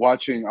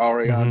watching Al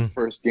Rayyan's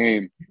first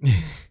game.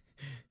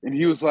 And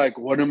he was like,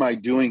 what am I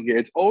doing here?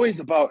 It's always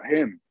about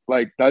him.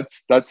 Like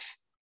that's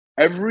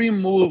every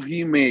move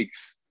he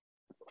makes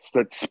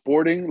that's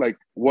sporting, like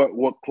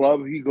what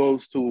club he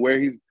goes to,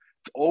 it's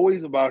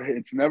always about him.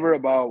 It's never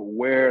about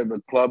where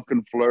the club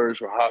can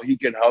flourish or how he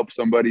can help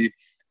somebody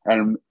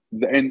and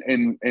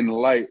in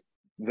light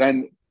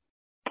then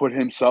put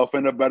himself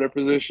in a better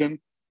position.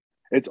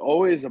 It's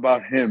always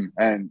about him,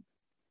 and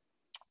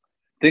I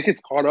think it's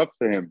caught up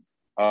to him.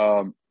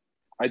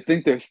 I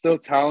think there's still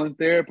talent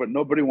there, but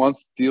nobody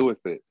wants to deal with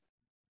it.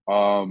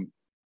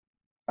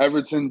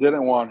 Everton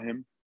didn't want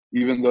him,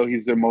 even though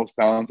he's their most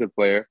talented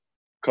player.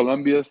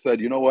 Colombia said,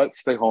 you know what,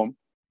 stay home.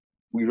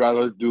 we'd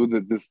rather do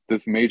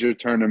this major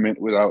tournament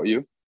without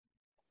you.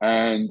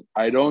 And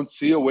I don't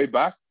see a way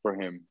back for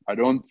him. I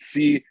don't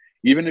see,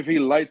 even if he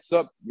lights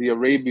up the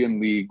Arabian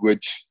League,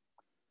 which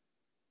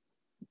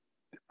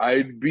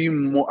I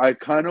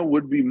kind of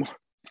would be more,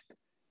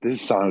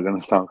 this is going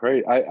to sound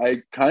crazy.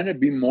 I kind of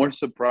be more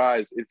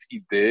surprised if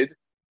he did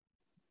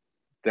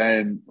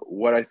than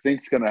what I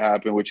think is going to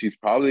happen, which he's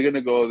probably going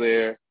to go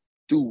there,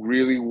 do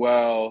really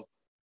well,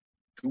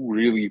 do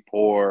really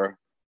poor,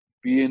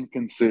 be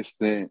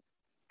inconsistent,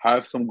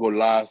 have some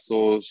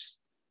golazos,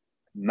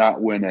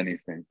 not win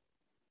anything.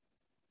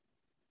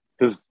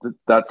 Because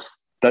that's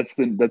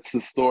the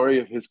story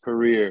of his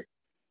career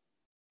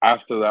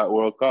after that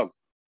World Cup.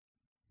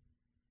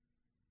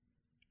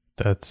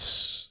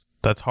 That's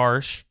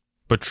harsh,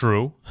 but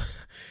true.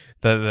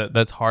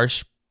 That's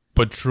harsh,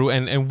 but true.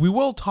 And we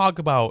will talk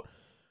about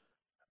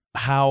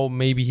how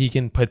maybe he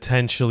can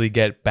potentially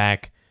get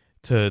back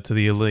to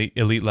the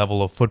elite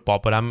level of football.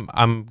 But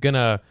I'm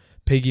gonna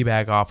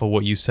piggyback off of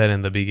what you said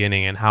in the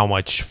beginning and how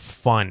much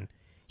fun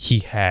he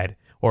had,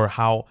 or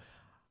how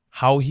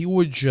he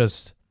would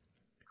just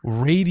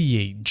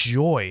radiate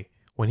joy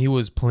when he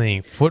was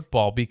playing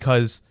football,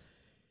 because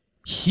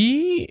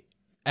he,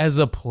 as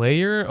a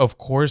player, of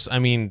course, I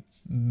mean,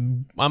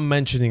 I'm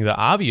mentioning the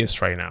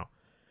obvious right now,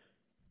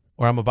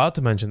 or I'm about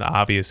to mention the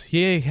obvious.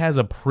 He has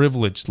a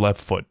privileged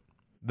left foot.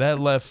 That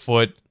left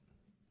foot,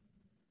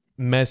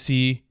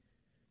 Messi,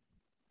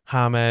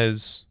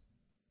 James,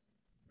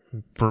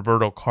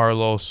 Roberto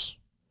Carlos,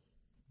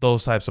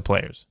 those types of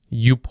players.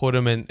 You put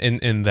him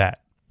in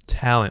that,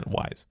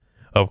 talent-wise,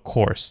 of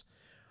course.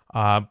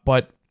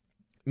 But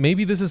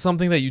maybe this is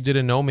something that you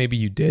didn't know. Maybe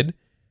you did.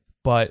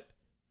 But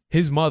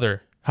his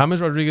mother,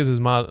 James Rodriguez's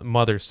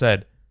mother,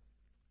 said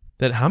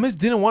that James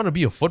didn't want to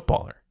be a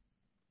footballer.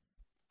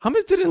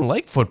 James didn't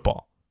like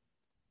football.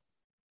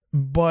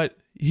 But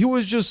he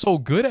was just so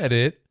good at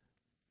it,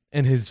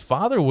 and his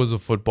father was a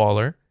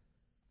footballer,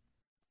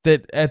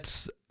 that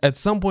at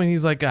some point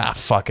he's like,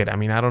 fuck it. I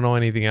mean, I don't know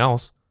anything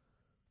else.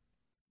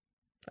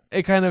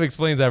 It kind of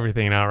explains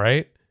everything now,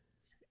 right?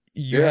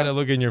 You had a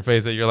look in your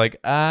face that you're like,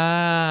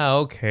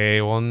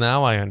 okay, well,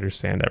 now I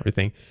understand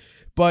everything.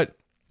 But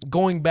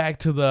going back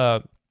to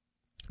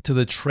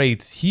the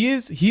traits, he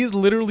is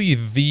literally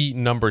the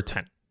number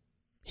 10.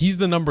 He's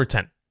the number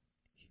 10.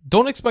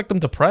 Don't expect him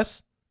to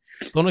press.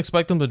 Don't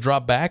expect him to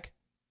drop back.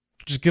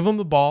 Just give him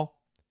the ball.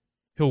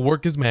 He'll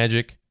work his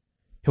magic.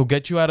 He'll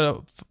get you out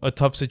of a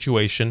tough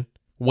situation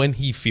when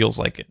he feels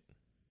like it,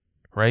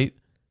 right?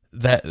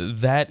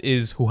 That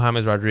is who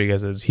James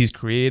Rodriguez is. He's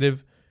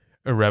creative,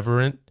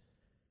 irreverent.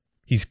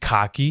 He's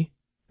cocky,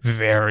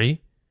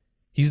 very.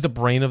 He's the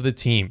brain of the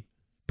team.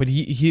 But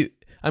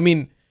I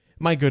mean,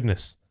 my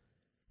goodness.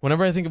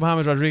 Whenever I think of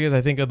James Rodriguez,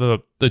 I think of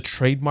the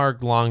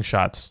trademark long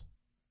shots.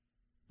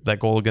 That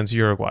goal against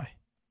Uruguay.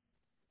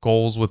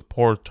 Goals with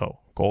Porto.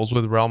 Goals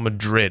with Real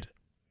Madrid.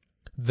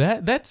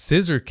 That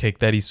scissor kick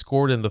that he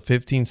scored in the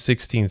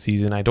 15-16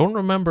 season, I don't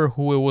remember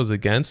who it was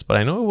against, but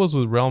I know it was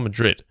with Real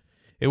Madrid.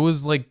 It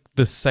was like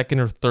the second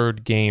or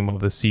third game of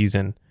the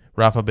season.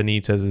 Rafa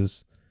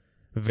Benitez's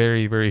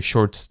very, very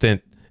short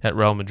stint at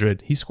Real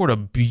Madrid. He scored a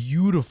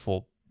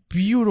beautiful,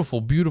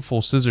 beautiful,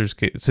 beautiful scissor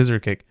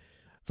kick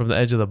from the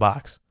edge of the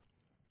box.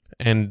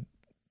 And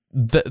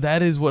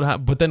that is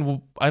what... But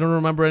then I don't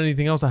remember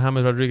anything else that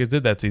James Rodriguez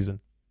did that season.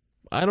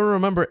 I don't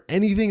remember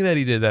anything that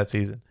he did that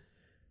season.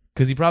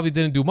 Because he probably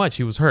didn't do much.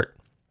 He was hurt.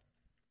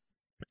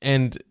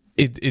 And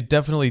it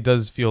definitely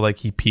does feel like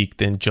he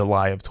peaked in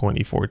July of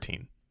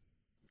 2014.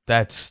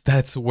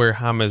 That's where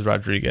James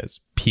Rodriguez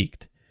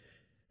peaked.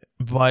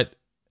 But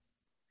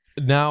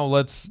now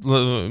let's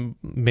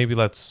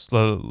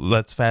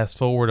fast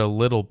forward a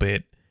little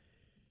bit.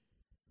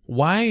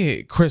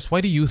 Why, Chris, why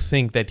do you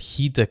think that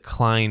he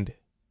declined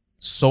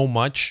so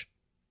much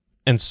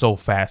and so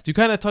fast? You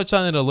kind of touched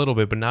on it a little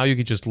bit, but now you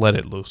could just let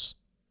it loose.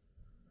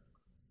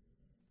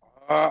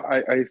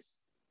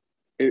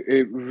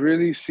 It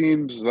really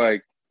seems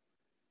like,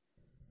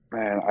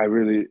 man, I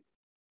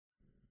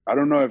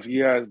don't know if he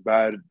has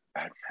bad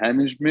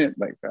management,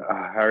 like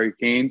a Harry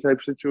Kane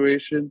type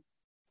situation,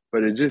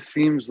 but it just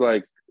seems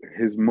like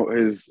his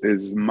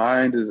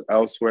mind is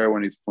elsewhere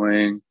when he's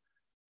playing,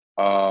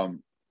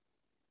 and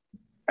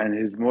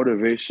his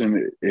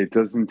motivation, it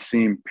doesn't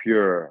seem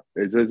pure.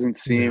 It doesn't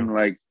seem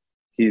like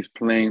he's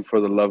playing for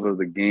the love of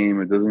the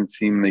game. It doesn't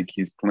seem like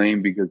he's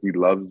playing because he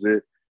loves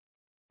it.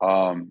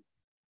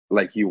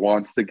 Like he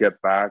wants to get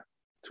back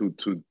to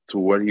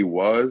what he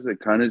was. It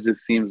kind of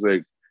just seems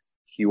like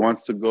he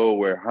wants to go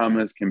where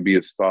James can be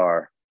a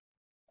star.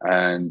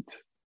 And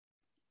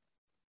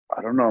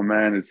I don't know,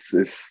 man.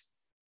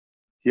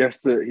 He has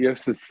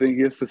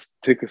to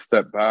take a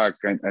step back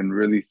and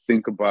really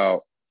think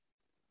about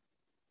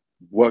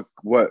what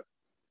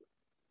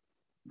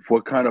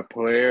kind of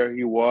player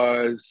he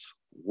was,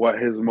 what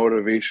his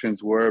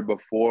motivations were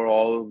before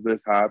all of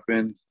this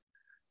happened,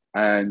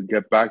 and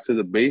get back to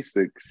the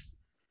basics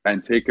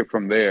and take it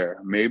from there.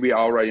 Maybe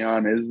Al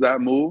Rayyan is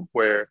that move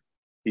where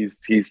he's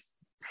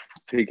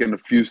taken a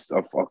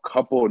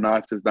couple of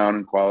notches down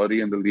in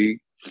quality in the league,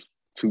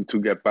 to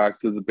get back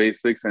to the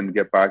basics and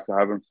get back to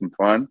having some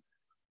fun.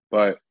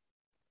 But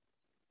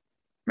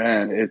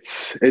man,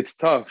 it's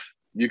tough.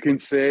 You can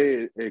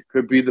say it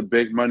could be the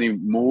big money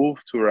move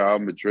to Real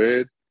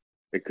Madrid.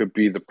 It could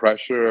be the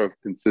pressure of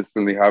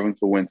consistently having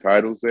to win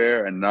titles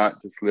there and not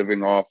just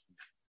living off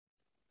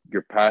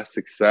your past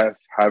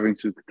success, having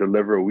to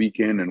deliver week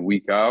in and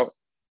week out.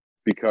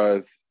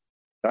 Because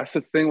that's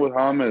the thing with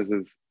James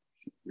is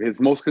his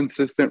most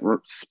consistent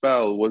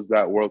spell was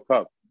that World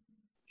Cup.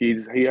 He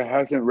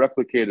hasn't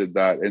replicated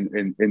that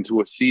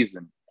into a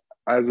season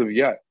as of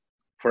yet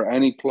for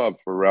any club,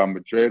 for Real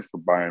Madrid, for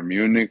Bayern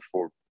Munich,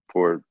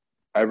 for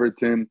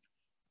Everton.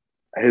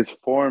 His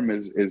form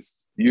is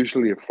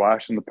usually a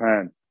flash in the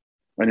pan,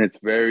 and it's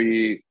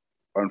very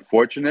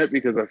unfortunate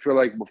because I feel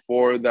like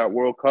before that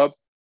World Cup,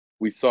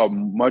 we saw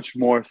much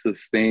more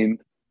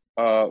sustained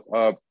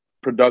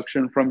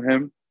production from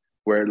him,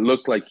 where it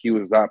looked like he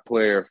was that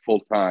player full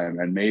time.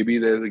 And maybe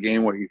there's a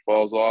game where he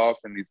falls off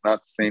and he's not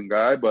the same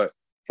guy, but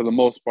for the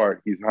most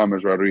part, he's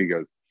James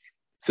Rodriguez.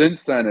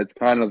 Since then, it's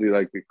kind of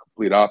like the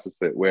complete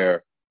opposite,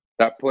 where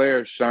that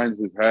player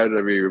shines his head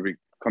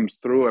comes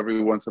through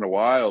every once in a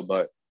while,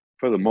 but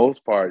for the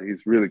most part,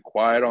 he's really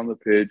quiet on the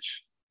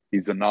pitch.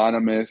 He's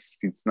anonymous.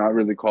 He's not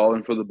really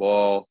calling for the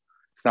ball.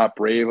 He's not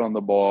brave on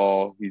the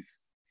ball.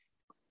 He's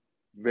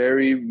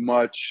very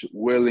much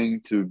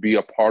willing to be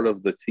a part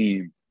of the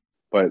team,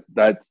 but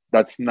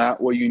that's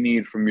not what you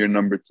need from your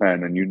number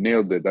 10, and you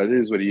nailed it. That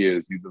is what he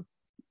is. He's a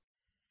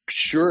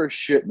sure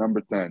shit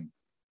number 10,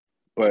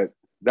 but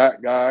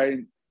that guy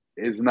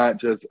is not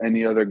just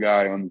any other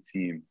guy on the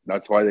team.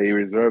 That's why they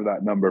reserve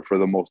that number for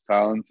the most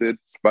talented,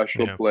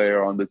 special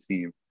player on the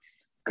team,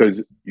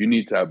 because you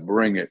need to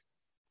bring it.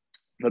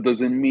 That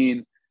doesn't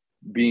mean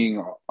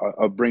being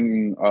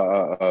bringing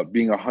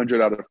being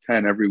 100 out of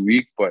 10 every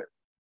week, but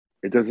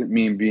it doesn't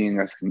mean being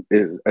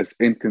as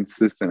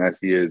inconsistent as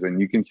he is.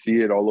 And you can see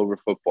it all over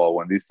football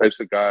when these types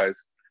of guys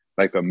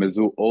like a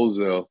Mesut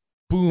Ozil,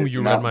 boom,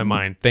 you read my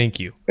mind. Thank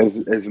you.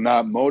 Is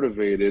not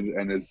motivated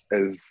and is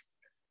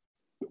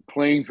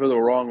playing for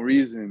the wrong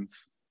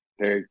reasons.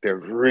 They're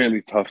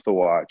really tough to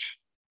watch.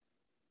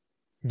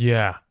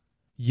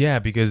 Yeah,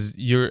 because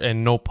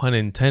and no pun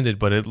intended,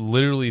 but it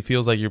literally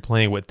feels like you're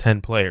playing with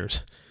 10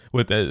 players.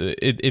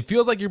 It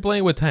feels like you're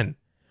playing with 10.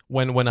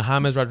 When a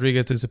James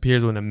Rodriguez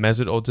disappears, when a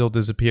Mesut Ozil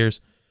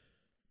disappears,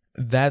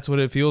 that's what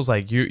it feels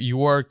like.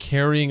 You are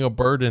carrying a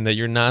burden that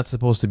you're not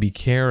supposed to be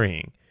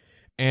carrying.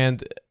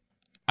 And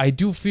I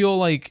do feel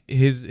like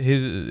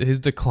his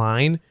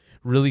decline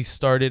really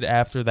started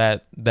after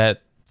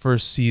that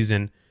first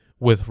season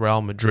with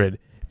Real Madrid,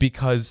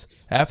 because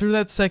after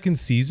that second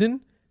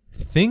season,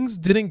 things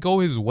didn't go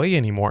his way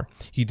anymore.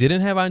 He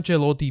didn't have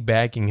Ancelotti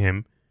backing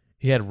him.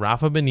 He had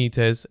Rafa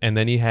Benitez, and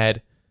then he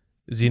had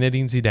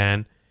Zinedine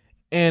Zidane.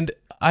 And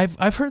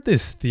I've heard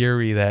this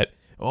theory that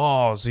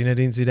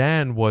Zinedine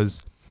Zidane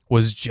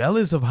was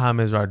jealous of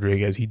James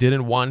Rodriguez. He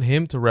didn't want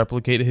him to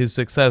replicate his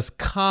success.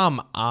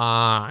 Come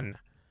on.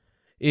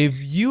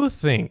 If you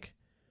think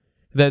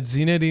that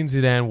Zinedine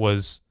Zidane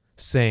was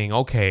saying,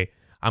 okay,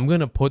 I'm going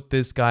to put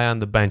this guy on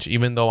the bench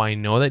even though I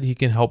know that he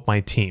can help my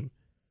team.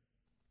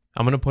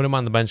 I'm going to put him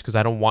on the bench because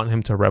I don't want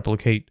him to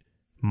replicate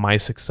my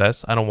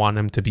success. I don't want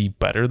him to be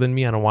better than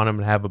me. I don't want him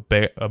to have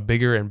a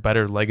bigger and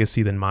better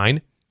legacy than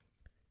mine.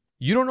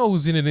 You don't know who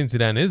Zinedine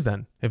Zidane is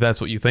then, if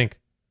that's what you think.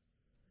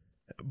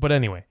 But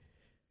anyway,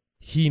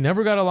 he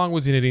never got along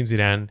with Zinedine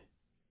Zidane.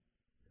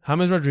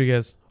 James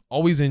Rodriguez,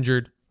 always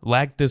injured,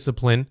 lacked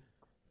discipline.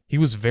 He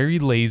was very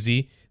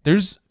lazy.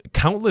 There's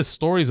countless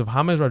stories of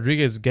James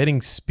Rodriguez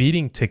getting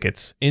speeding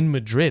tickets in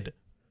Madrid,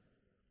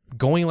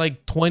 going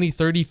like 20,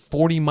 30,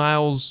 40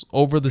 miles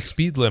over the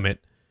speed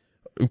limit,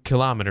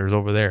 kilometers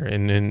over there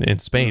in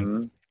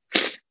Spain.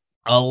 Mm-hmm.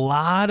 A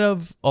lot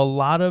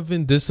of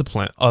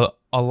indiscipline,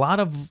 a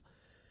lot of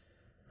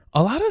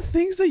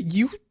things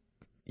that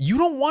you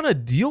don't want to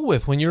deal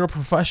with when you're a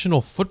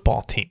professional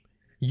football team.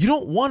 You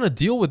don't want to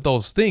deal with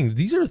those things.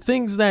 These are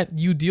things that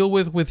you deal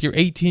with your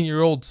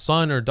 18-year-old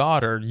son or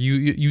daughter.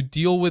 You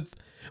deal with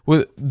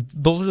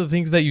those are the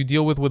things that you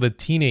deal with a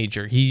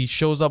teenager. He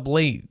shows up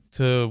late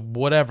to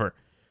whatever.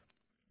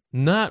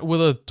 Not with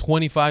a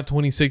 25,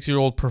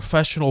 26-year-old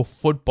professional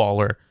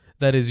footballer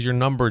that is your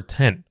number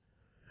 10,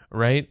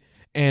 right?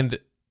 And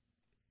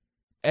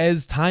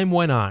as time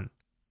went on,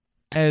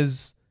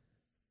 as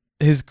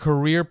his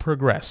career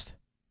progressed,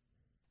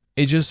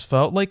 it just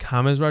felt like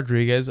James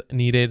Rodriguez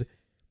needed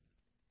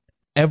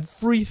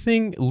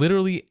everything,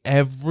 literally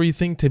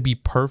everything, to be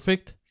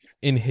perfect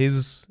in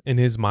his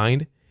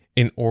mind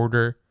in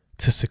order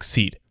to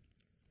succeed.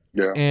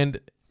 Yeah. And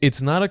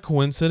it's not a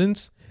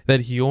coincidence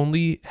that he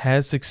only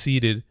has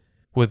succeeded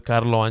with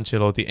Carlo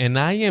Ancelotti. And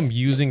I am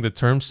using the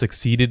term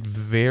succeeded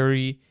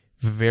very,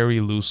 very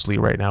loosely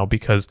right now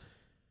because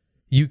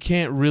you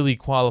can't really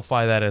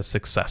qualify that as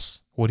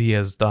success, what he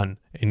has done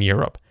in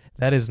Europe.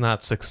 That is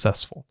not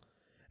successful.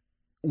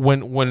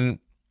 When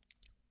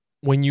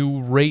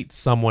you rate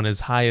someone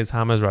as high as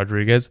James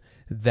Rodriguez,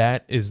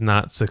 that is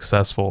not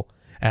successful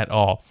at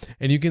all.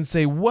 And you can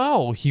say,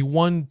 well, he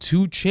won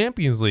 2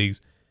 Champions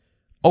Leagues.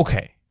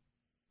 Okay.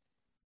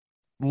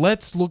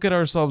 Let's look at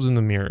ourselves in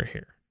the mirror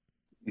here.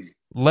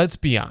 Let's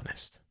be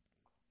honest.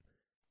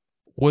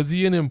 Was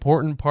he an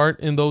important part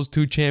in those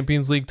 2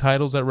 Champions League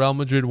titles that Real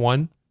Madrid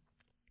won?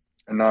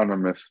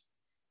 Anonymous.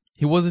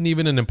 He wasn't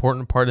even an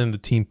important part in the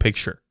team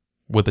picture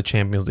with the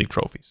Champions League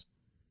trophies.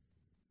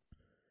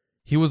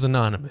 He was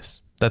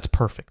anonymous. That's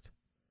perfect.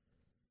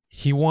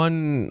 He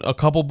won a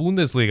couple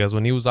Bundesligas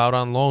when he was out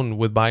on loan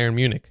with Bayern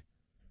Munich.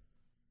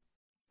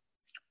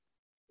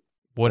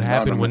 What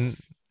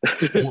Anonymous.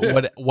 happened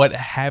when what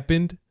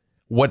happened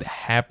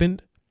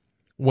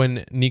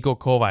when Niko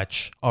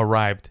Kovac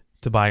arrived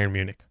to Bayern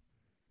Munich?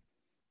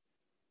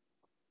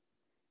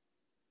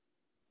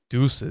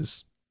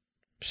 Deuces.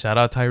 Shout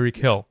out Tyreek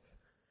Hill.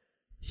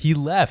 He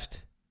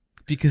left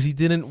because he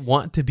didn't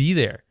want to be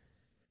there.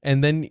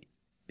 And then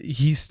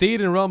he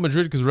stayed in Real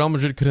Madrid because Real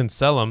Madrid couldn't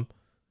sell him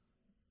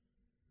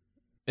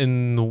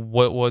in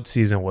what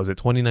season was it?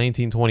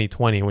 2019,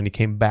 2020 when he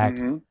came back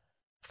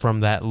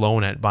from that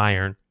loan at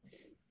Bayern.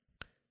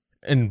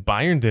 And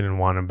Bayern didn't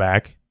want him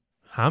back.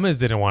 James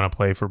didn't want to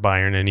play for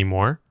Bayern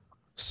anymore.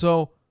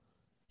 So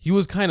he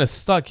was kind of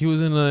stuck. He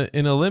was in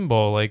a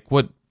limbo. Like,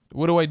 what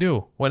do I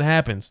do? What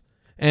happens?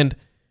 And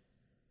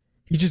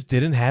he just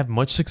didn't have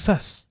much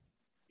success.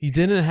 He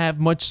didn't have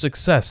much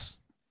success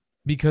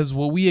because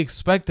what we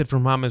expected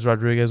from James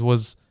Rodriguez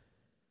was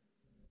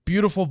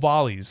beautiful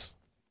volleys,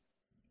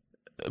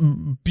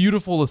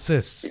 beautiful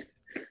assists,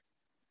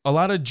 a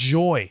lot of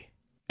joy,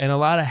 and a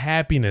lot of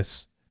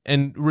happiness,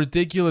 and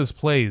ridiculous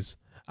plays,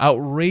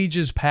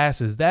 outrageous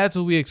passes. That's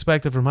what we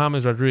expected from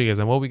James Rodriguez,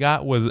 and what we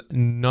got was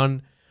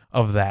none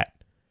of that.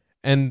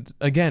 And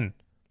again,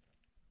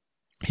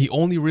 he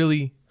only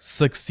really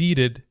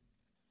succeeded.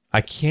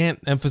 I can't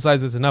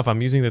emphasize this enough.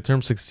 I'm using the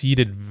term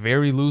succeeded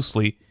very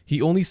loosely.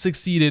 He only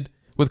succeeded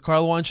with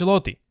Carlo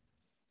Ancelotti.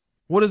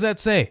 What does that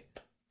say?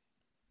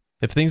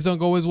 If things don't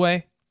go his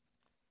way,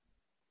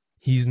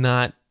 he's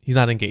not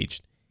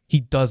engaged. He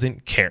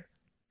doesn't care.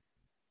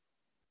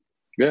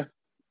 Yeah,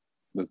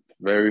 that's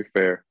very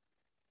fair.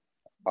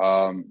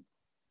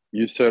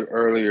 You said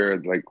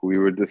earlier, like we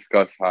would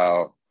discuss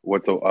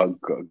what's a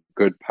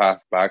good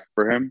path back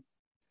for him.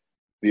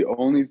 The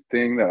only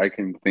thing that I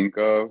can think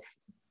of,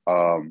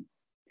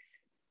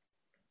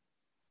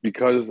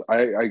 because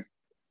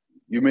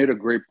you made a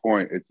great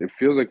point. It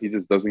feels like he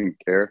just doesn't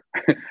care.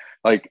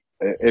 Like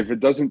if it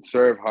doesn't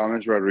serve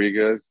James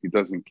Rodriguez, he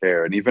doesn't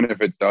care. And even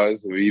if it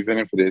does, or even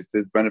if it is to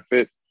his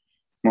benefit,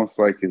 most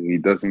likely he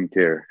doesn't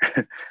care.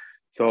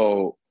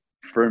 So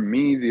for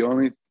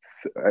me,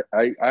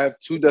 I have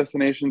 2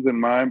 destinations in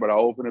mind, but I'll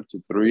open up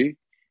to 3.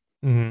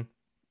 Mm-hmm.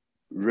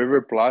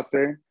 River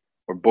Plate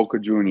or Boca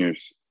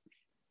Juniors.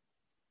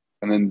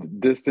 And then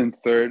distant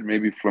third,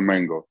 maybe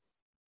Flamengo.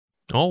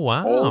 Oh,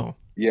 wow. All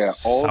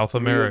South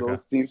America.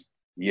 Those teams,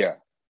 yeah.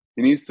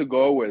 He needs to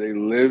go where they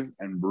live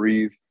and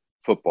breathe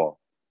football.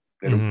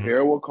 They don't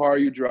care what car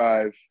you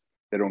drive.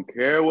 They don't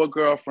care what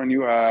girlfriend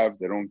you have.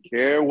 They don't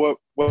care what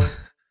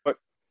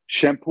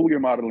shampoo you're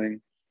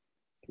modeling.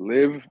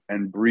 Live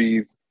and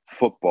breathe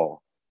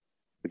football.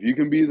 If you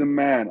can be the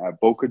man at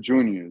Boca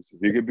Juniors,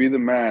 if you can be the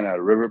man at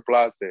River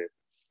Plate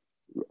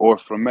or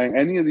Flamengo,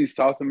 any of these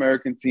South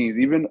American teams,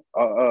 even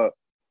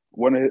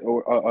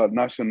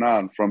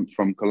Nacional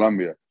from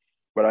Colombia.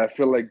 But I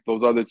feel like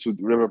those other 2,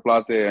 River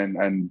Plate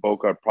and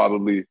Boca, are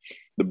probably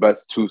the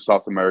best 2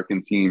 South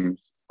American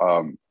teams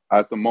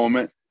at the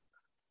moment,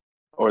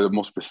 or the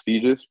most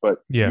prestigious. But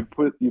yeah,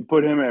 you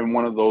put him in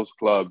one of those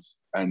clubs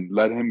and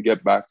let him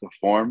get back to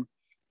form.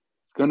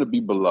 It's going to be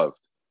beloved.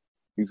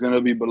 He's going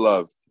to be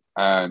beloved.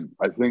 And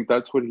I think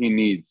that's what he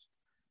needs.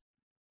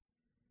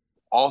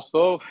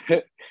 Also,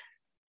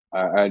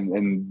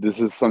 and this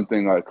is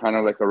something kind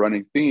of like a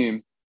running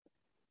theme,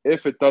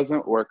 if it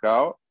doesn't work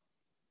out,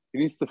 he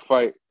needs to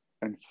fight,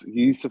 and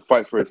he needs to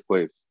fight for his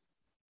place.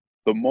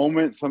 The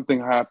moment something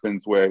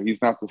happens where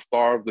he's not the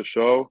star of the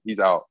show, he's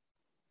out.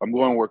 I'm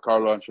going where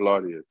Carlo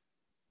Ancelotti is.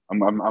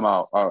 I'm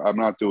out. I'm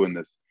not doing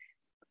this.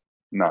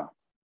 Nah.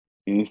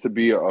 He needs to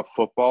be a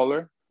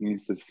footballer. He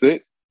needs to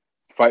sit,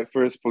 fight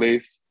for his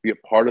place, be a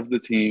part of the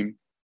team,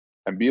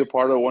 and be a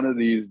part of one of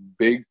these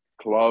big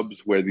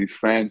clubs where these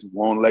fans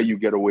won't let you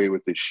get away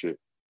with this shit.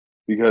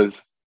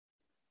 Because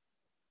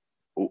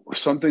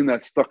something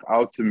that stuck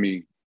out to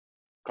me,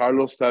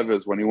 Carlos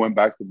Tevez, when he went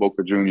back to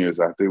Boca Juniors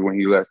after when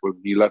he left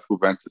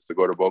Juventus to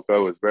go to Boca, it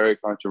was very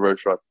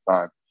controversial at the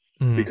time.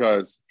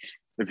 Because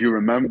if you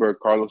remember,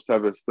 Carlos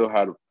Tevez still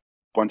had a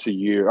bunch of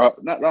years,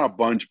 not a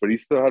bunch, but he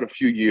still had a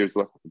few years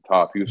left at the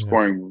top. He was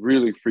scoring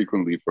really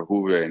frequently for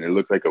Juve, and it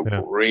looked like a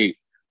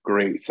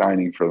great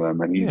signing for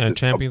them. And he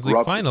Champions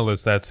League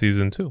finalist that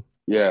season too.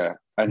 Yeah,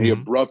 and he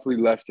abruptly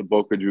left to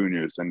Boca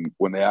Juniors. And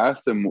when they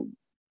asked him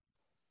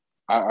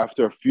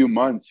after a few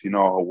months,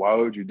 why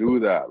would you do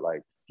that?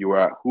 Like, you were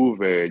at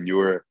Juve and you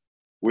were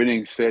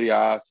winning Serie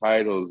A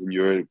titles and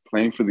you were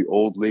playing for the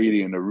old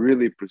lady in a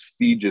really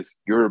prestigious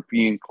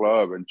European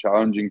club and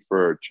challenging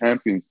for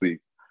Champions League.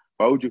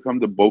 Why would you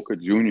come to Boca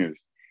Juniors?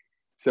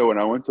 So when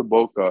I went to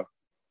Boca,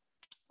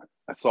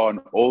 I saw an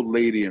old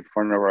lady in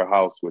front of her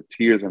house with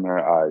tears in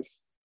her eyes.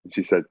 And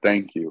she said,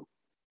 "Thank you.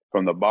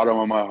 From the bottom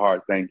of my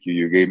heart, thank you.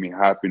 You gave me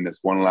happiness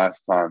one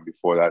last time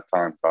before that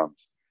time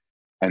comes."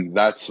 And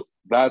that's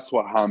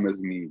what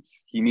James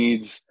needs. He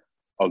needs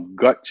a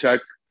gut check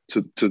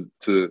to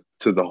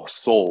the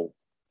soul,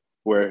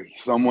 where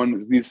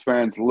these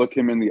fans look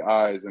him in the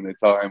eyes and they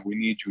tell him, "We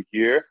need you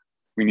here.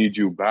 We need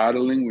you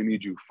battling. We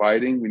need you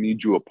fighting. We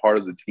need you a part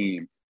of the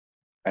team."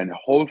 And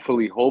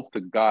hopefully, hope to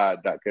God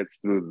that gets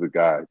through to the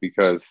guy,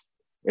 because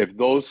if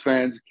those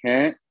fans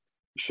can't,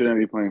 you shouldn't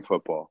be playing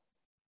football.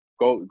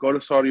 Go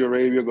to Saudi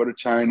Arabia, go to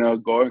China,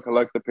 go and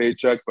collect the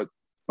paycheck, but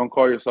don't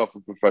call yourself a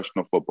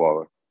professional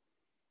footballer.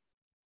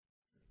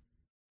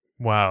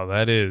 Wow,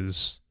 that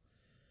is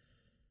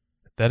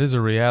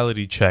a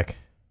reality check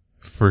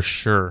for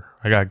sure.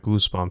 I got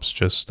goosebumps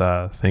just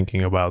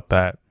thinking about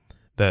that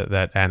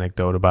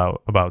anecdote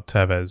about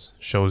Tevez.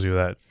 Shows you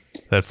that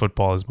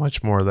football is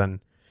much more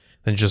than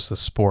just a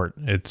sport.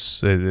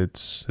 It's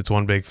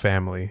one big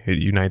family. It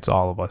unites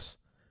all of us.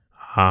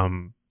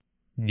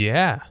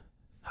 Yeah.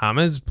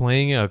 James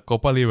playing a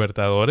Copa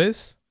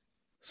Libertadores?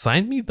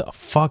 Sign me the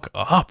fuck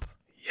up.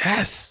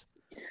 Yes.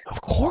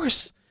 Of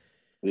course.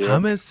 Yeah.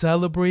 James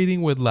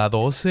celebrating with La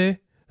Doce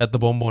at the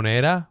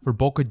Bombonera for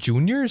Boca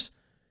Juniors?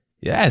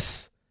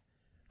 Yes.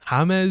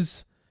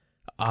 James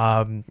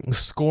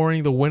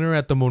scoring the winner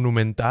at the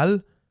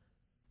Monumental?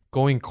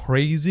 Going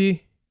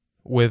crazy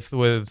with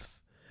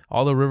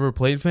all the River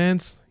Plate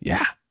fans?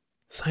 Yeah.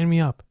 Sign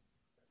me up.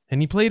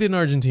 And he played in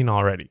Argentina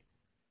already.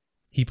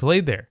 He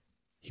played there.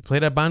 He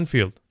played at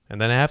Banfield. And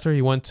then after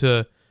he went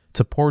to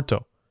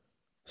Porto.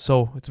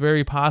 So it's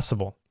very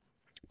possible.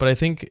 But I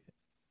think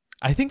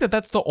that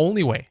that's the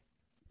only way.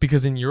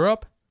 Because in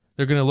Europe,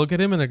 they're going to look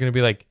at him and they're going to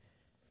be like,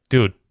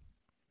 "Dude,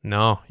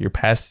 no, you're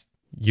past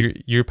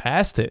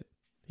it.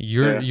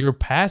 You're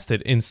past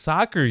it. In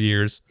soccer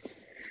years,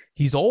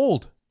 he's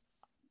old.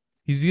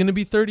 He's going to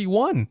be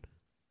 31.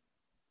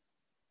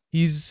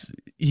 He's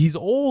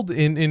old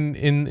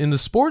in the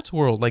sports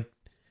world. Like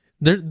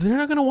they're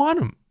not going to want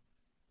him."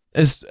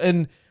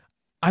 And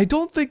I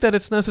don't think that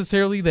it's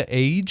necessarily the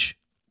age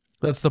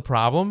that's the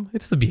problem.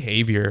 It's the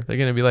behavior. They're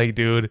going to be like,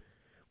 "Dude,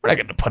 we're not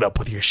going to put up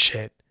with your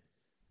shit.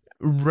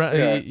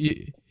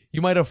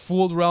 You might have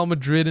fooled Real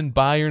Madrid and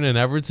Bayern and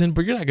Everton,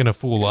 but you're not going to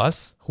fool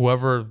us,"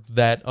 whoever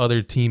that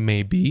other team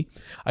may be.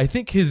 I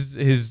think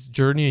his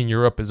journey in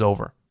Europe is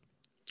over.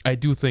 I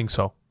do think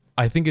so.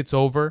 I think it's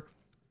over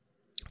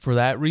for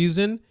that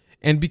reason,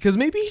 and because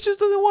maybe he just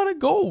doesn't want to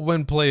go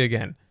and play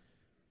again.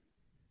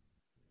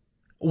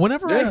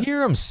 Whenever I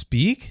hear him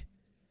speak,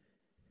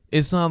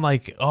 it's not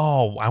like,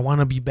 "Oh, I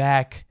want to be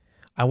back.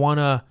 I want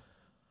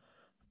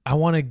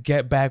to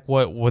get back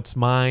what's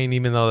mine,"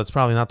 even though that's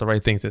probably not the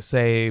right thing to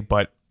say,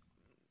 but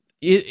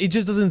it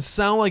just doesn't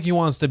sound like he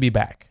wants to be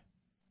back.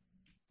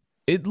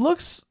 It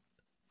looks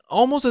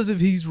almost as if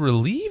he's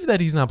relieved that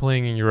he's not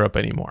playing in Europe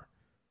anymore.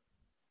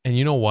 And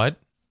you know what?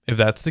 If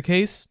that's the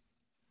case,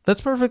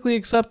 that's perfectly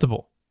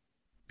acceptable.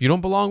 If you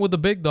don't belong with the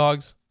big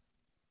dogs,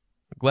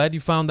 I'm glad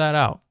you found that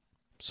out.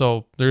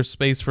 So there's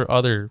space for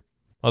other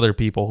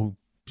people who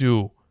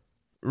do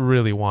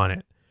really want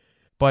it.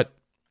 But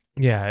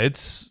yeah,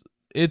 it's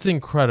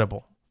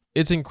incredible.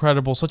 It's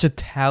incredible. Such a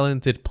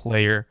talented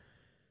player.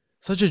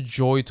 Such a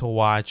joy to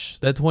watch.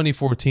 That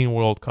 2014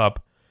 World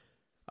Cup.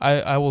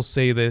 I will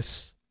say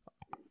this.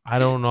 I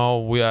don't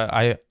know.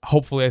 I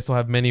hopefully I still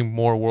have many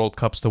more World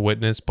Cups to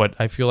witness, but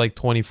I feel like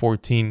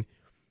 2014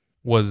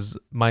 was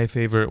my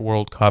favorite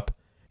World Cup.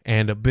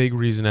 And a big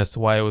reason as to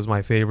why it was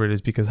my favorite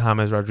is because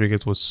James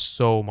Rodriguez was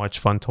so much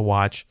fun to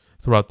watch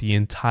throughout the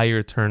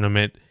entire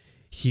tournament.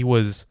 He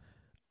was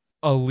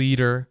a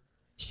leader.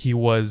 He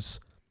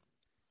was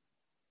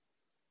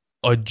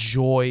a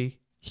joy.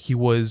 He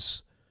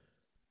was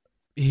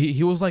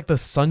like the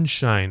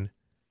sunshine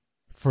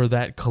for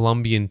that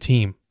Colombian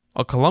team.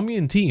 A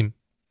Colombian team,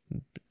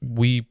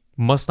 we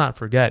must not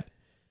forget,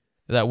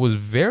 that was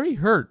very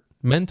hurt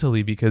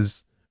mentally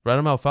because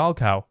Radamel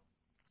Falcao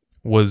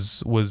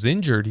was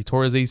injured. He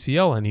tore his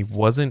ACL and he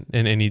wasn't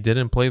and he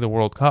didn't play the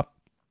World Cup.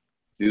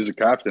 He was the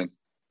captain.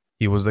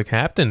 He was the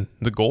captain,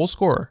 the goal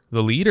scorer,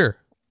 the leader,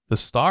 the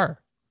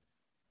star.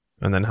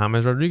 And then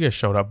James Rodriguez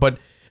showed up. But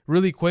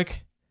really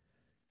quick,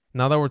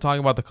 now that we're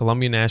talking about the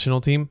Colombian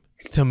national team,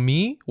 to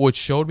me, what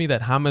showed me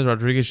that James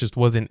Rodriguez just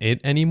wasn't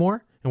it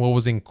anymore, and what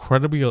was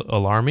incredibly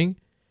alarming,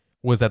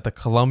 was that the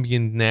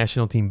Colombian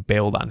national team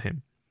bailed on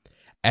him.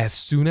 As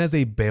soon as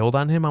they bailed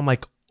on him, I'm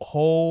like,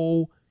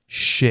 oh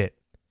shit.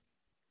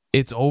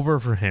 It's over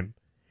for him.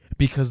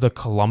 Because the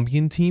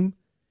Colombian team,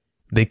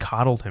 they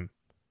coddled him.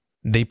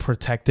 They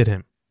protected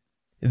him.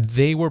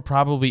 They were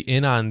probably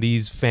in on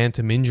these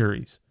phantom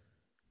injuries.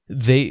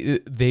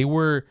 They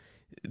were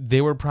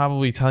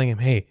probably telling him,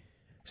 "Hey,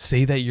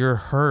 say that you're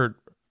hurt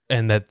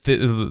and that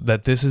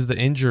this is the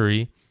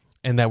injury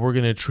and that we're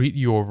going to treat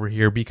you over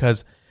here."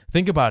 Because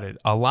think about it.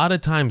 A lot of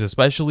times,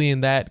 especially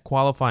in that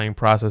qualifying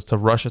process to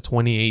Russia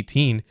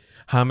 2018,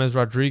 James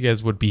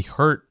Rodriguez would be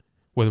hurt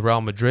with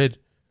Real Madrid,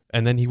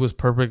 and then he was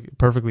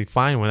perfectly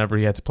fine whenever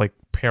he had to play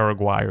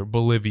Paraguay or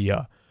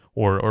Bolivia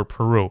or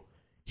Peru.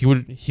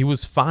 He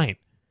was fine.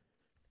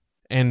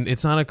 And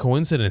it's not a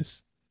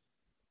coincidence.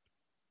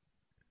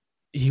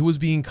 He was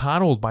being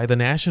coddled by the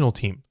national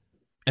team.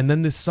 And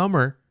then this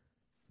summer,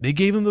 they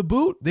gave him the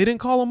boot. They didn't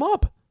call him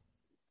up.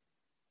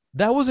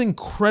 That was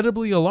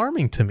incredibly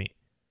alarming to me.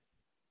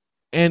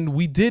 And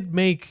we did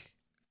make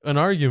an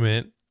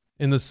argument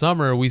in the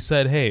summer. We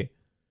said, hey,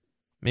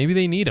 maybe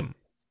they need him.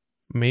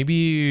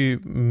 Maybe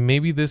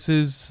this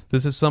is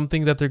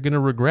something that they're going to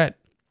regret.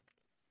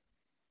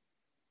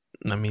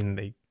 I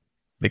mean,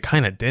 they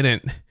kind of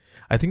didn't.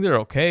 I think they're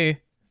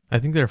okay. I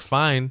think they're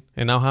fine.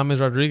 And now James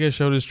Rodriguez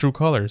showed his true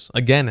colors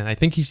again, and I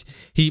think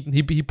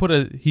he put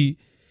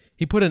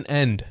an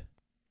end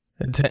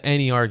to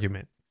any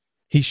argument.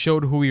 He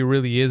showed who he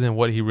really is and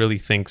what he really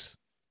thinks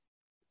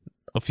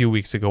a few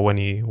weeks ago when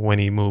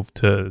he moved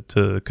to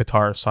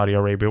Qatar, Saudi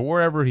Arabia,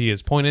 wherever he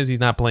is. Point is, he's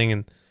not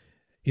playing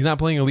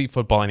elite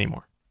football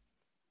anymore.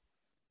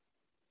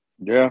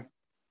 Yeah.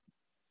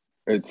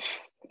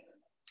 It's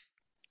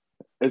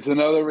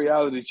another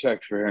reality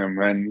check for him,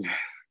 and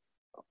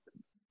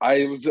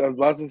I was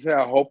about to say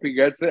I hope he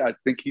gets it. I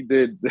think he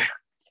did.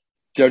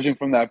 Judging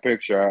from that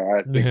picture,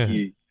 I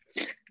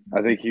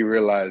think he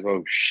realized,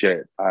 oh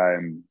shit,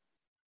 I'm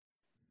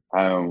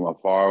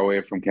far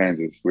away from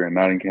Kansas. We're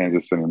not in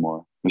Kansas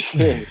anymore.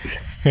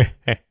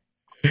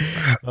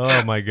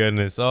 Oh my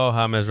goodness. Oh,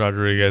 James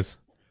Rodriguez.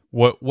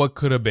 What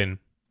could have been?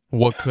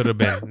 What could have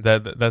been?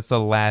 That's the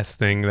last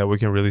thing that we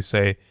can really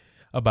say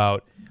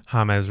about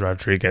James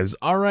Rodriguez.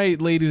 All right,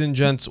 ladies and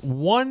gents,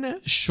 one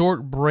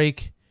short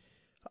break.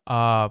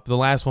 The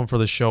last one for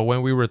the show.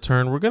 When we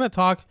return, we're gonna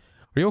talk.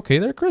 Are you okay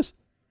there, Chris?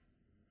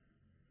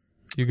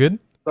 You good?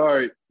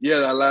 Sorry. Yeah,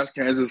 that last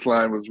Kansas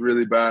line was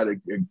really bad.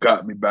 It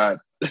got me bad.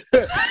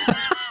 It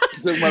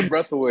took my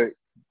breath away.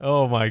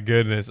 Oh my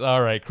goodness.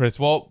 All right, Chris.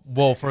 Well,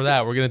 for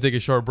that, we're gonna take a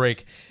short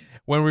break.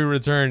 When we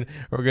return,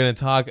 we're gonna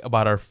talk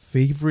about our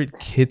favorite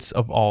kits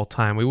of all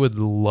time. We would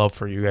love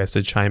for you guys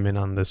to chime in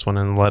on this one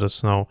and let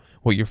us know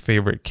what your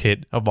favorite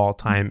kit of all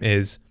time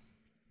is.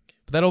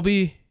 But that'll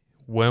be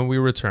when we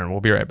return. We'll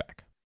be right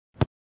back.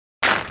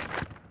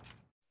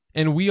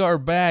 And we are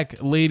back,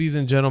 ladies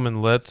and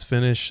gentlemen. Let's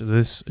finish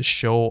this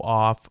show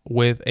off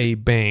with a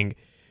bang.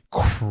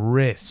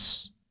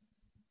 Chris,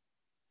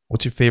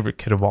 what's your favorite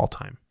kid of all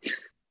time?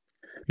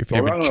 Your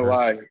favorite? I'm not gonna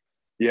lie.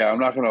 Yeah, I'm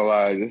not gonna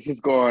lie. This is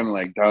going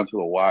like down to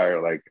the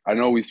wire. Like, I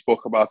know we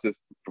spoke about this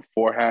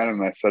beforehand,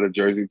 and I said a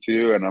jersey to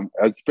you, and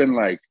it's been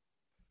like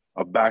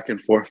a back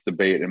and forth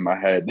debate in my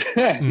head.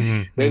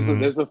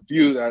 There's a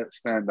few that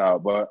stand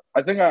out, but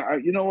I think I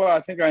you know what?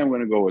 I think I am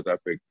gonna go with that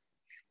pick.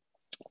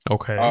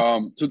 Okay.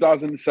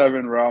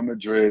 2007 Real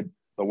Madrid,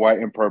 the white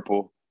and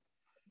purple.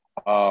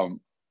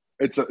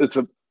 It's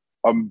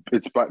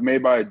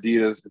made by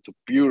Adidas. It's a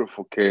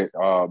beautiful kit.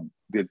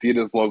 The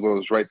Adidas logo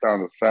is right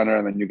down the center,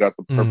 and then you got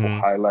the purple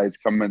highlights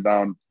coming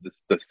down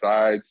the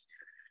sides.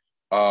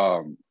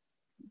 I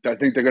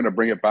think they're gonna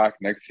bring it back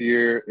next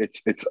year.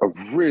 It's a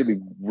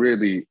really,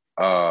 really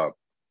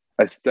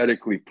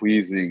aesthetically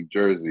pleasing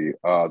jersey.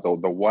 The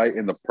white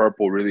and the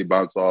purple really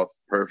bounce off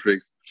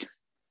perfect.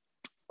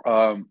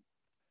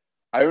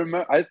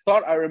 I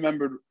thought I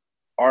remembered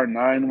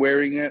R9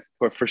 wearing it,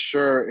 but for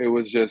sure it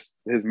was just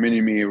his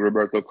mini-me,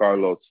 Roberto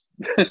Carlos.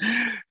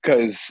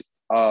 Because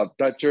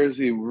that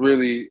jersey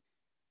really,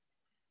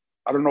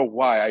 I don't know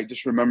why, I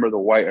just remember the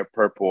white and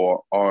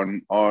purple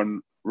on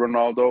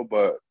Ronaldo,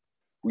 but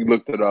we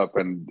looked it up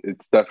and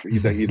it's definitely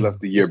that he left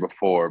the year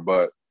before.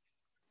 But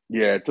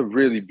yeah, it's a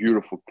really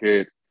beautiful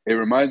kit. It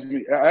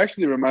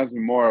actually reminds me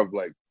more of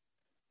like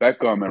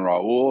Beckham and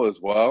Raul as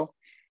well.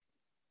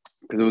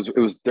 Because it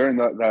was during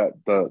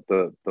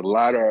the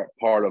latter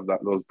part of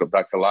that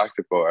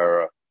Galactico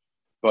era,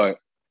 but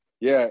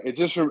yeah, it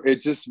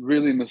just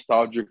really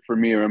nostalgic for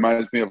me. It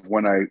reminds me of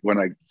when I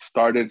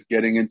started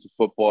getting into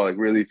football, like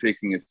really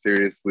taking it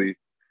seriously,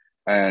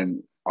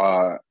 and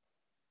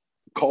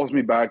calls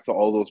me back to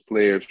all those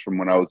players from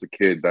when I was a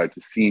kid that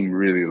just seemed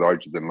really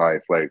larger than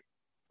life, like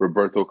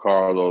Roberto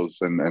Carlos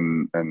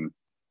and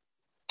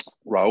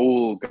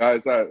Raul,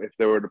 guys that if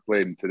they were to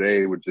play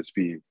today would just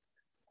be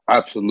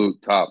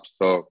absolute tops.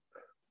 So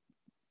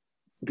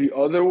the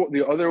other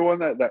one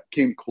that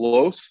came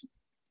close,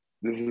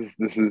 this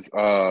is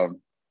a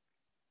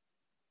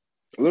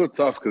little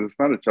tough because it's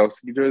not a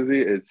Chelsea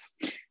jersey. It's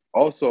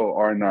also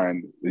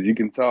R9. As you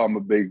can tell, I'm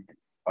a big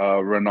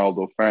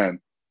Ronaldo fan.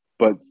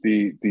 But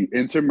the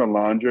Inter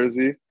Milan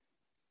jersey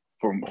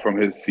from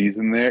his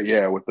season there,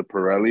 yeah, with the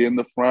Pirelli in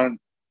the front,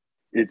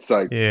 it's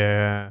like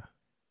the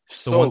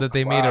one that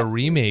they made a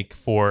remake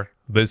for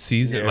this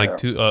season,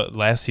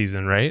 last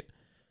season, right?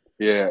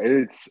 Yeah,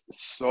 it's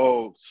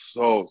so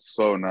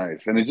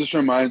nice. And it just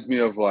reminds me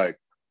of like,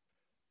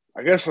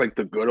 I guess like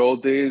the good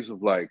old days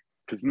of like,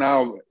 because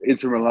now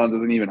Inter Milan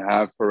doesn't even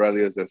have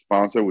Pirelli as their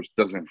sponsor, which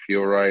doesn't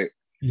feel right.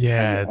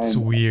 Yeah, it's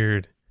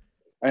weird.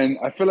 And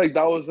I feel like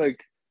that was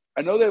like,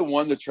 I know they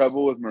won the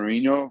treble with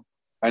Mourinho,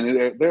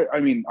 and I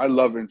mean, I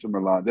love Inter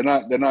Milan. They're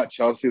not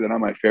Chelsea. They're not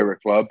my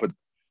favorite club, but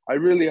I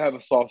really have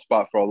a soft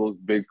spot for all those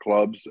big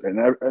clubs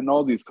and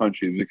all these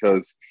countries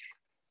because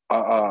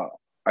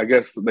I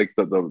guess like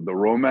the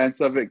romance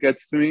of it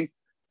gets to me.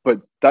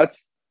 but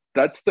that's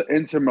the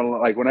Inter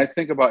Milan. Like when I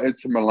think about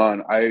Inter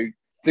Milan, I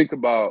think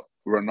about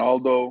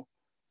Ronaldo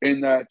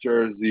in that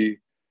jersey,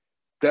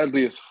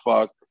 deadly as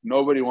fuck.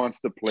 Nobody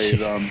wants to play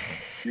them.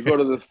 You go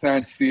to the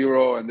San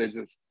Siro and they're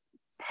just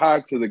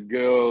packed to the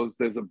gills.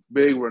 There's a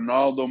big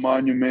Ronaldo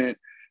monument.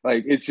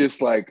 Like it's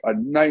just like a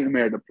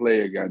nightmare to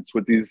play against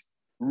with these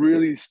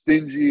really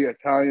stingy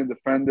Italian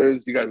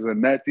defenders. You got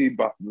Zanetti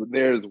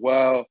there as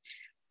well.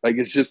 Like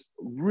it's just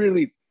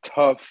really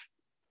tough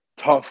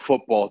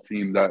football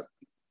team that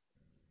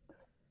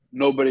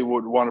nobody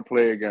would want to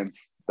play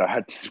against, that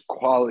had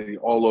quality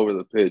all over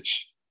the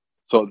pitch.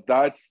 So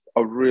that's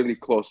a really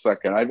close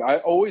second. I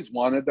always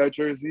wanted that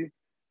jersey.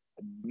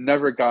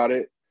 Never got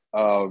it.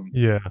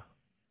 Yeah.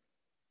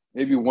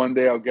 Maybe one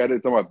day I'll get it.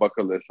 It's on my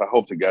bucket list. I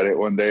hope to get it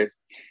one day.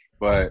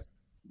 But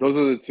those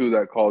are the two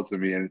that called to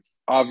me. And it's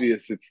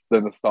obvious it's the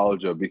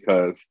nostalgia,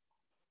 because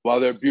while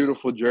they're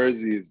beautiful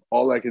jerseys,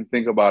 all I can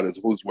think about is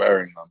who's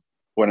wearing them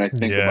when I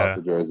think about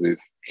the jerseys.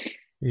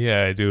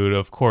 Yeah, dude,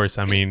 of course.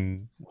 I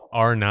mean,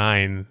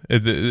 R9.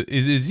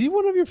 Is he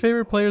one of your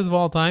favorite players of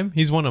all time?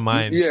 He's one of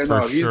mine,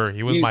 for sure.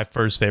 He was my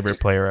first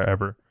favorite player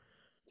ever.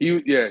 He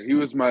was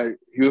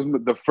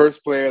the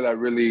first player that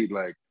really,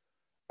 like,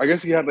 I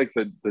guess he had like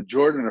the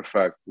Jordan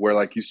effect, where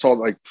like you saw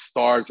like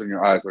stars in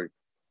your eyes, like,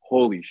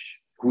 holy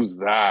who's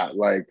that?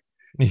 Like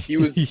he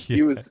was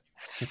he was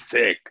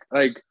sick.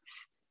 Like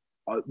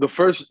this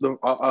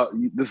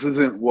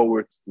isn't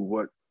what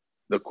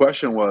the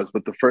question was,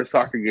 but the first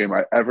soccer game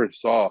I ever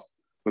saw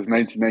was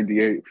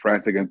 1998,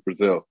 France against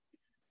Brazil.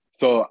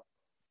 So,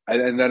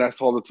 and then I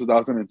saw the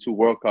 2002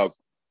 World Cup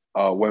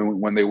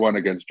when they won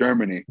against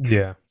Germany.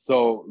 Yeah.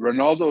 So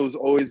Ronaldo has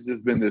always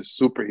just been this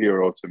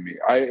superhero to me.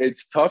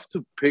 It's tough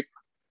to pick,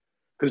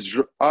 because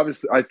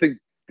obviously I think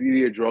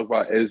Didier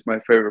Drogba is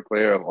my favorite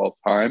player of all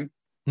time.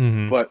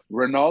 Mm-hmm. But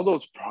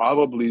Ronaldo's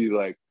probably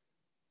like,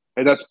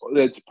 and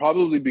it's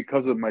probably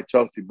because of my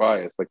Chelsea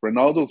bias. Like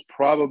Ronaldo's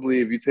probably,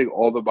 if you take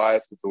all the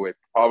biases away,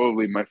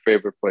 probably my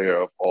favorite player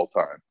of all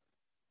time.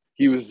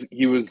 He was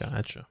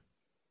Gotcha.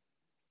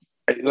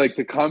 Like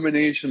the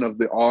combination of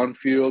the on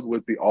field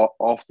with the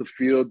off the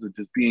field,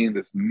 just being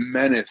this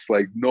menace.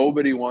 Like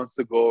nobody wants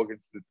to go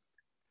against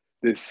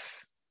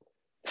this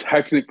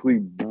technically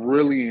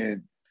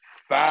brilliant,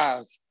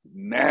 fast,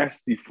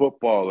 nasty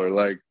footballer.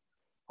 Like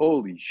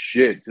holy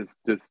shit,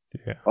 just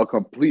a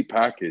complete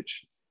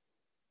package.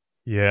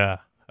 Yeah.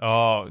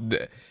 Oh,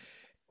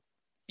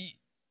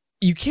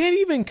 you can't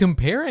even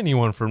compare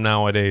anyone from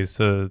nowadays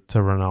to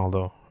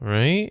Ronaldo,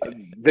 right?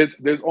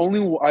 There's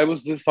only, I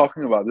was just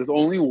talking about, there's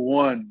only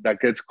one that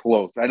gets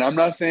close, and I'm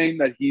not saying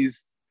that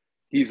he's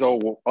a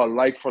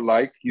like for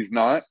like. He's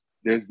not.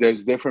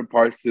 There's different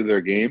parts to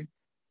their game,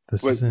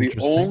 but the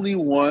only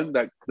one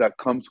that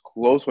comes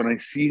close, when I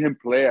see him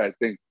play, I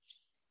think,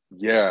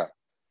 yeah,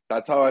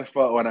 that's how I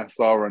felt when I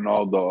saw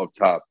Ronaldo up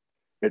top.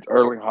 It's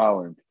Erling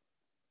Haaland.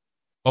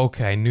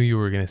 Okay, I knew you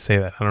were gonna say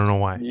that. I don't know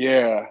why.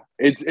 Yeah,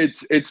 it's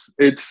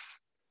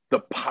the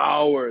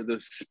power, the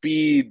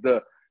speed,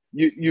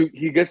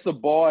 he gets the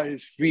ball at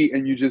his feet,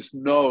 and you just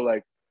know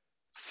like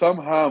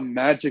somehow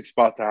magic's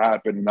about to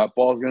happen, and that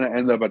ball's gonna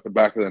end up at the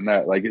back of the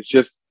net. Like it's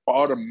just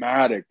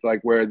automatic, like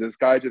where this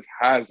guy just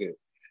has it,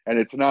 and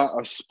it's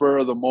not a spur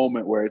of the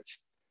moment where it's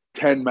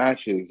 10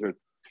 matches or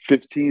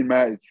 15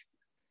 matches.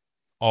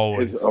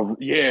 Always, a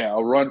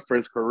run for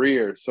his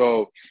career.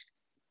 So.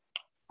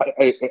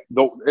 If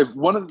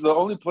the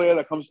only player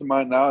that comes to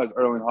mind now is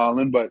Erling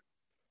Haaland, but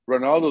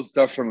Ronaldo's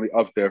definitely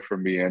up there for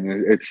me, and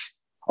it's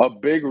a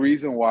big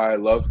reason why I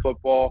love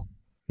football.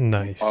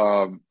 Nice.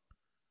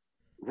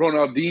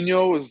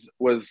 Ronaldinho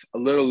was a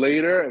little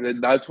later, and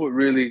then that's what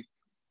really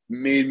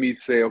made me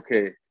say,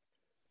 okay,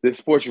 this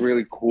sport's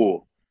really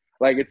cool.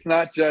 Like it's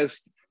not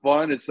just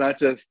fun, it's not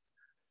just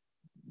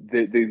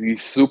these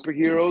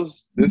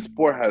superheroes. This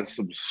sport has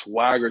some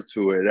swagger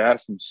to it. It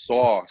has some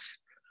sauce.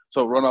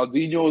 So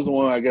Ronaldinho is the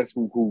one, I guess,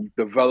 who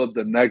developed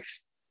the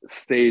next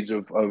stage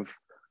of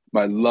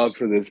my love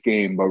for this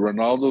game. But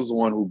Ronaldo's the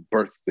one who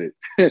birthed it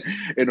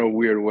in a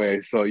weird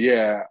way. So,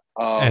 yeah.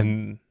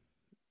 And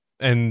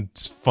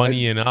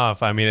funny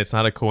enough, I mean, it's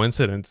not a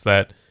coincidence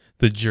that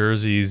the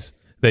jerseys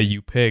that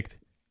you picked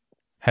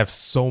have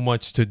so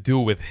much to do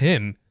with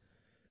him.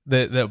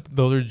 That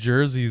those are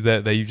jerseys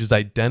that you just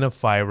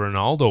identify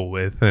Ronaldo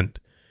with. And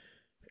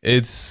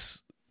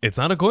it's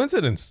not a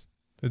coincidence.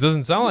 It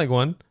doesn't sound like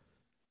one.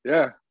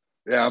 Yeah.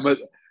 I'm an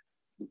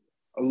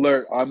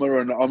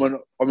R9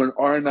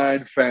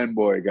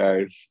 fanboy,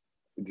 guys.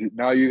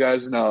 Now you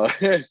guys know.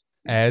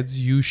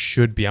 As you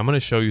should be. I'm gonna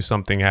show you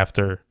something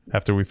after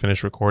we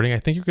finish recording. I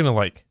think you're gonna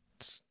like.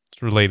 It's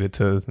related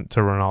to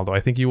Ronaldo. I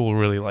think you will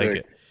really like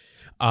it.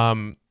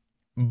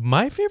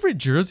 My favorite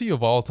jersey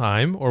of all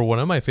time, or one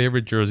of my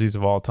favorite jerseys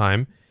of all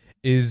time,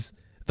 is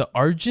the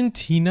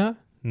Argentina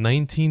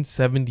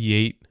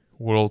 1978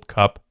 World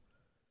Cup.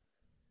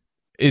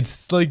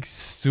 It's like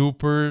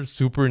super,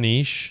 super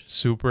niche,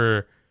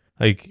 super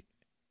like,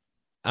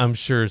 I'm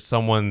sure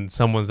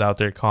someone's out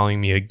there calling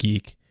me a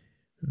geek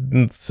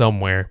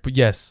somewhere. But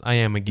yes, I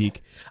am a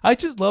geek. I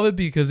just love it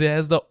because it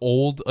has the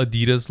old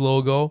Adidas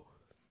logo.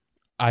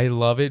 I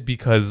love it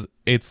because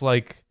it's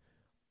like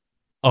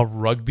a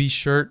rugby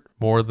shirt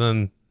more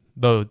than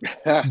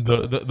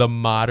the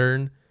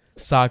modern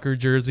soccer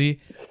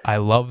jersey. I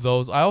love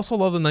those. I also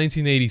love the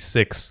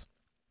 1986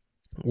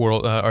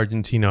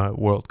 Argentina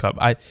World Cup.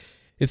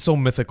 It's so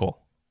mythical.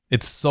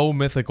 It's so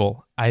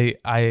mythical.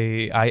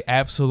 I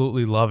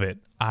absolutely love it.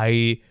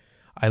 I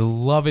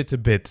love it to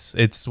bits.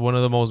 It's one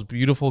of the most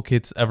beautiful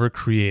kits ever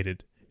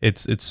created.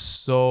 It's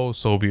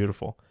so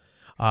beautiful.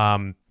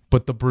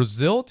 But the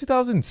Brazil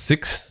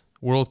 2006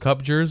 World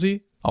Cup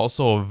jersey,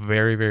 also a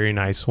very, very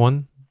nice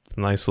one. It's a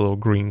nice little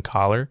green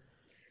collar.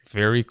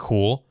 Very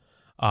cool.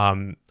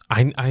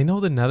 I know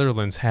the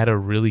Netherlands had a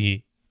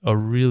really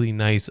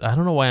nice. I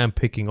don't know why I'm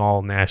picking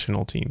all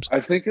national teams.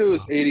 I think it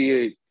was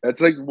 88.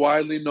 That's like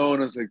widely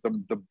known as like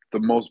the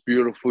most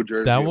beautiful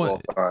jersey of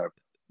all time.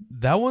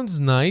 That one's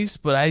nice,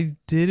 but I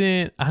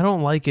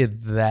don't like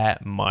it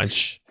that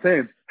much.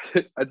 Same.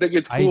 I think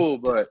it's cool,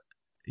 but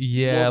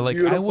yeah, like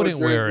I wouldn't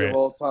wear it. Of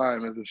all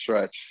time is a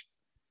stretch.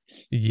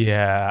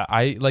 Yeah,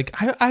 I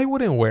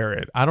wouldn't wear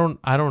it. I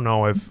don't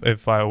know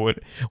if I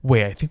would.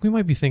 Wait, I think we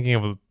might be thinking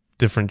of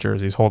different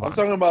jerseys. Hold on. I'm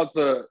talking about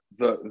the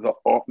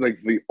like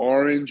the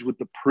orange with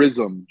the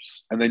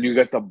prisms, and then you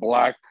get the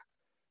black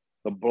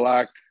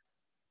Netherlands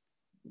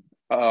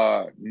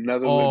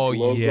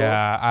logo.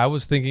 Yeah, I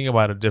was thinking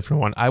about a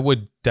different one. I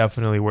would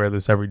definitely wear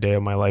this every day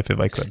of my life if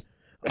I could.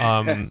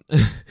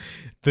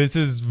 This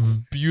is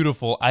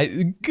beautiful.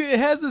 It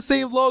has the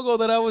same logo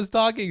that I was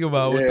talking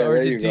about with the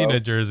Argentina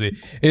jersey.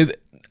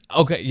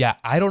 Okay, yeah,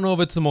 I don't know if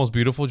it's the most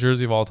beautiful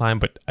jersey of all time,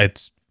 but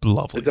it's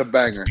lovely. It's a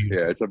banger.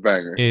 It's a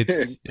banger.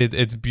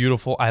 It's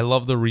beautiful. I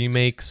love the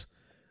remakes.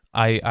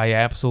 I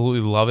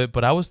absolutely love it.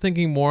 But I was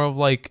thinking more of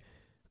like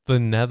the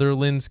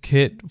Netherlands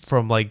kit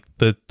from like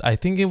I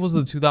think it was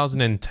the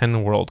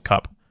 2010 World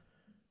Cup.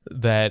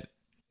 That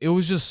it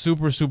was just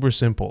super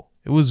simple.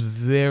 It was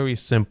very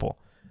simple.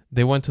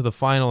 They went to the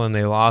final and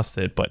they lost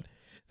it, but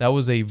that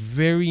was a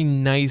very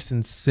nice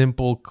and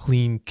simple,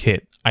 clean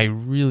kit. I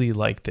really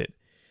liked it.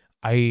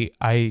 I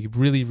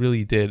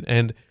really did.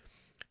 And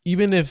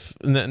even if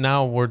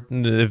now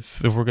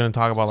if we're going to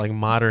talk about like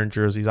modern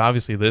jerseys,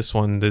 obviously this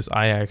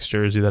Ajax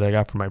jersey that I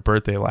got for my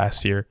birthday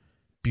last year,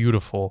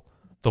 beautiful.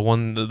 The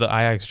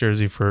Ajax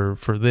jersey for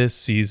this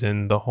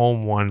season, the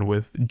home one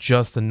with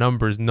just the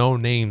numbers, no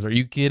names. Are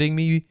you kidding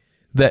me?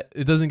 That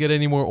it doesn't get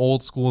any more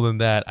old school than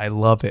that. I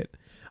love it.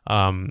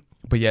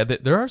 But yeah,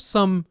 there are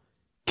some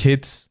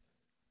kits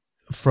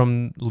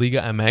from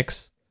Liga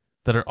MX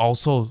that are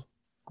also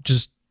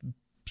just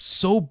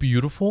so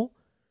beautiful,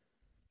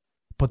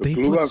 but they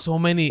put so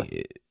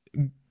many.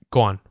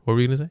 Go on. What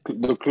were you gonna say?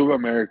 The Club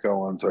America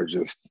ones are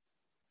just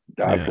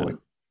dazzling.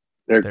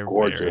 Yeah. They're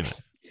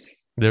gorgeous.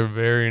 They're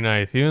very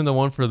nice. Even the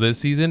one for this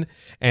season,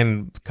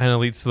 and kind of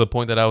leads to the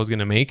point that I was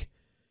gonna make.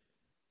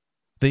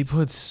 They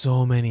put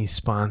so many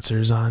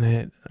sponsors on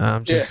it.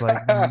 I'm just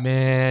like,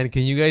 man,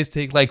 can you guys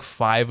take like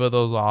 5 of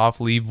those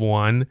off, leave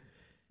one?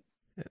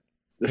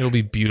 It'll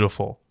be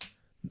beautiful.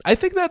 I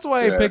think that's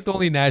why I picked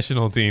only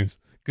national teams,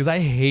 because I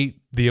hate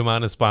the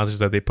amount of sponsors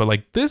that they put.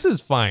 Like, this is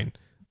fine.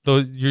 Though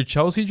your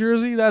Chelsea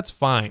jersey, that's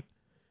fine.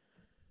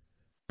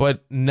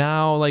 But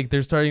now, like,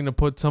 they're starting to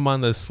put some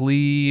on the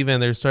sleeve,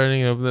 and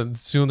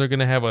soon they're going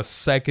to have a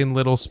second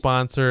little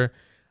sponsor.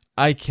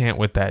 I can't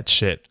with that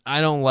shit.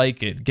 I don't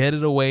like it. Get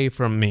it away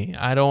from me.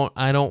 I don't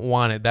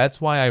want it.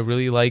 That's why I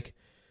really like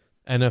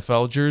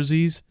NFL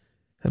jerseys,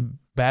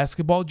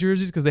 basketball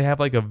jerseys, because they have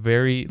like a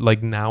very,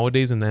 like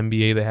nowadays in the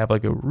NBA, they have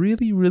like a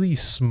really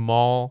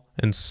small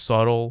and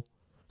subtle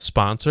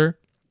sponsor.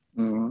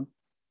 Mm-hmm.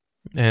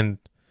 And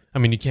I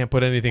mean, you can't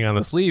put anything on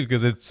the sleeve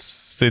because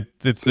it's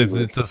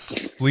a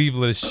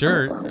sleeveless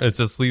shirt. It's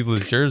a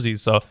sleeveless jersey.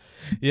 So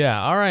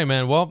yeah. All right,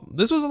 man. Well,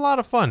 this was a lot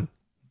of fun.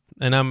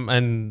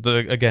 And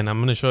again,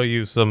 I'm gonna show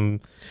you some.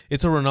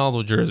 It's a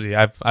Ronaldo jersey.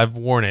 I've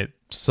worn it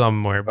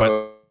somewhere,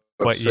 but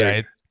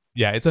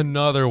it's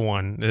another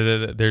one.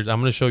 I'm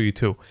gonna show you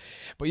too.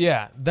 But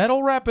yeah,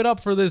 that'll wrap it up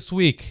for this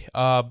week.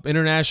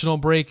 International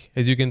break,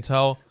 as you can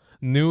tell.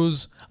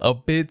 News a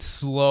bit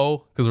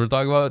slow because we're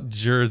talking about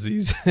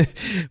jerseys.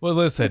 Well,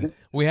 listen,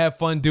 we have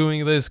fun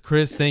doing this.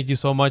 Chris, thank you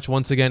so much.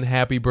 Once again,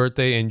 happy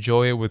birthday.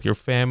 Enjoy it with your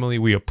family.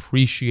 We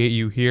appreciate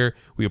you here.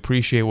 We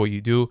appreciate what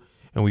you do,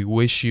 and we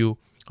wish you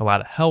a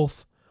lot of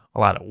health, a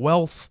lot of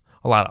wealth,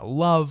 a lot of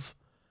love,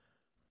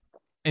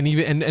 and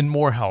even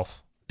more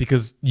health,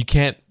 because you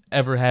can't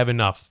ever have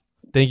enough.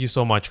 Thank you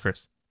so much,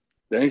 Chris.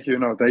 Thank you.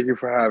 No, thank you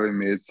for having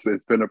me.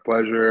 It's been a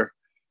pleasure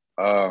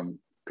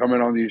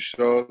coming on these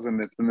shows,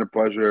 and it's been a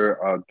pleasure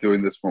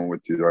doing this one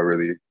with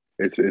you.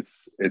 It's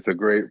a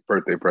great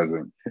birthday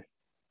present.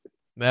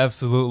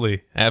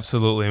 Absolutely,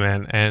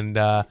 man. And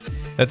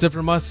that's it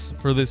from us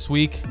for this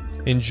week.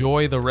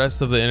 Enjoy the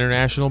rest of the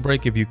international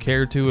break if you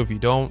care to. If you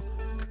don't,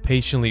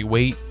 patiently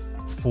wait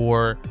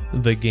for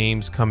the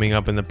games coming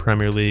up in the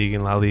Premier League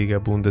and La Liga,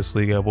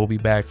 Bundesliga. We'll be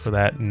back for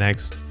that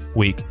next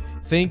week.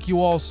 Thank you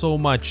all so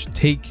much.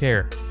 Take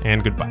care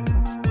and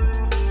goodbye.